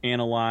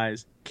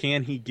analyze,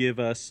 can he give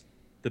us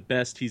the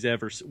best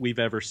we've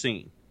ever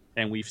seen?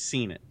 And we've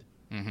seen it.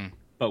 Mm-hmm.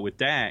 But with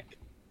Dak,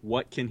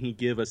 what can he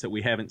give us that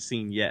we haven't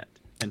seen yet?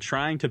 And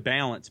trying to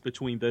balance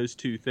between those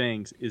two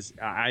things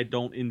I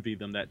don't envy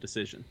them that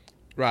decision.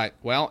 Right.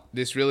 Well,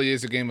 this really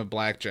is a game of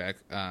blackjack.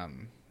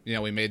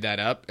 we made that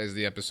up as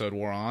the episode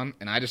wore on,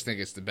 and I just think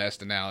it's the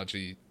best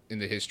analogy in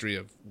the history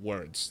of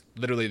words,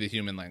 literally the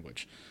human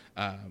language.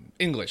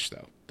 English,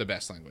 though, the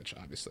best language,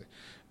 obviously.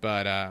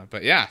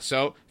 But yeah,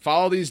 so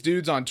follow these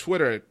dudes on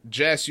Twitter.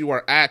 Jess, you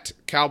are at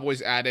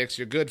Cowboys Addicts.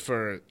 You're good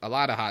for a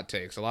lot of hot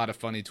takes, a lot of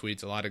funny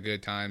tweets, a lot of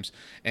good times.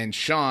 And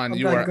Sean,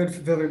 you are good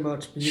for very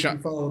much, but you can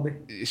follow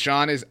me.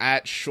 Sean is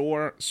at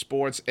Shore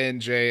Sports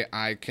NJ.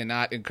 I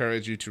cannot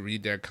encourage you to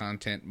read their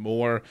content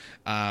more.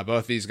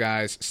 Both these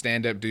guys,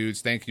 stand-up dudes.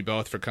 Thank you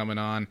both for coming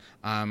on.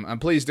 I'm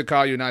pleased to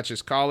call you not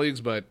just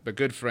colleagues, but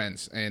good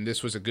friends. And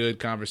this was a good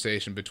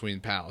conversation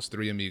between pals,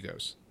 three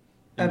amigos.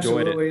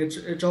 Absolutely.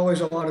 It's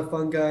always a lot of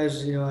fun,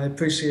 guys. I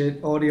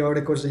appreciate all the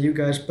articles that you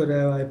guys put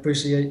out. I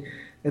appreciate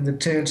and the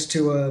chance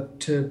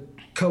to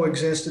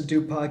coexist and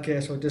do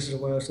podcasts like this as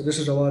well. So this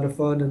is a lot of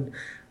fun, and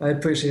I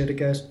appreciate it,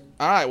 guys.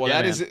 All right. Well,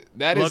 that is it.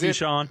 Love you,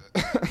 Sean.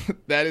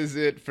 That is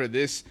it for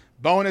this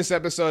bonus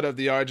episode of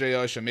the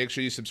RJO Show. Make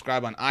sure you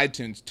subscribe on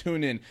iTunes,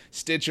 TuneIn,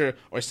 Stitcher,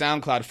 or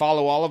SoundCloud.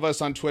 Follow all of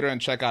us on Twitter and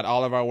check out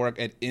all of our work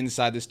at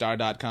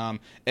InsideTheStar.com.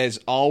 As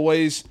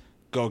always,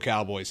 go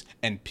Cowboys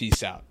and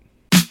peace out.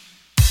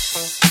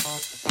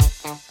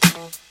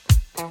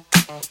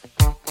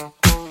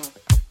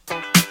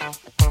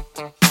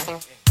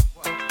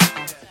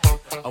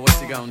 Oh,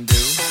 what you gonna do?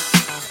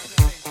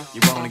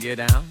 You wanna get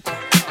down?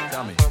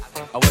 Tell me.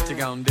 Oh, what you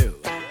gonna do?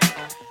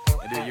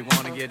 Do you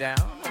wanna get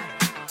down?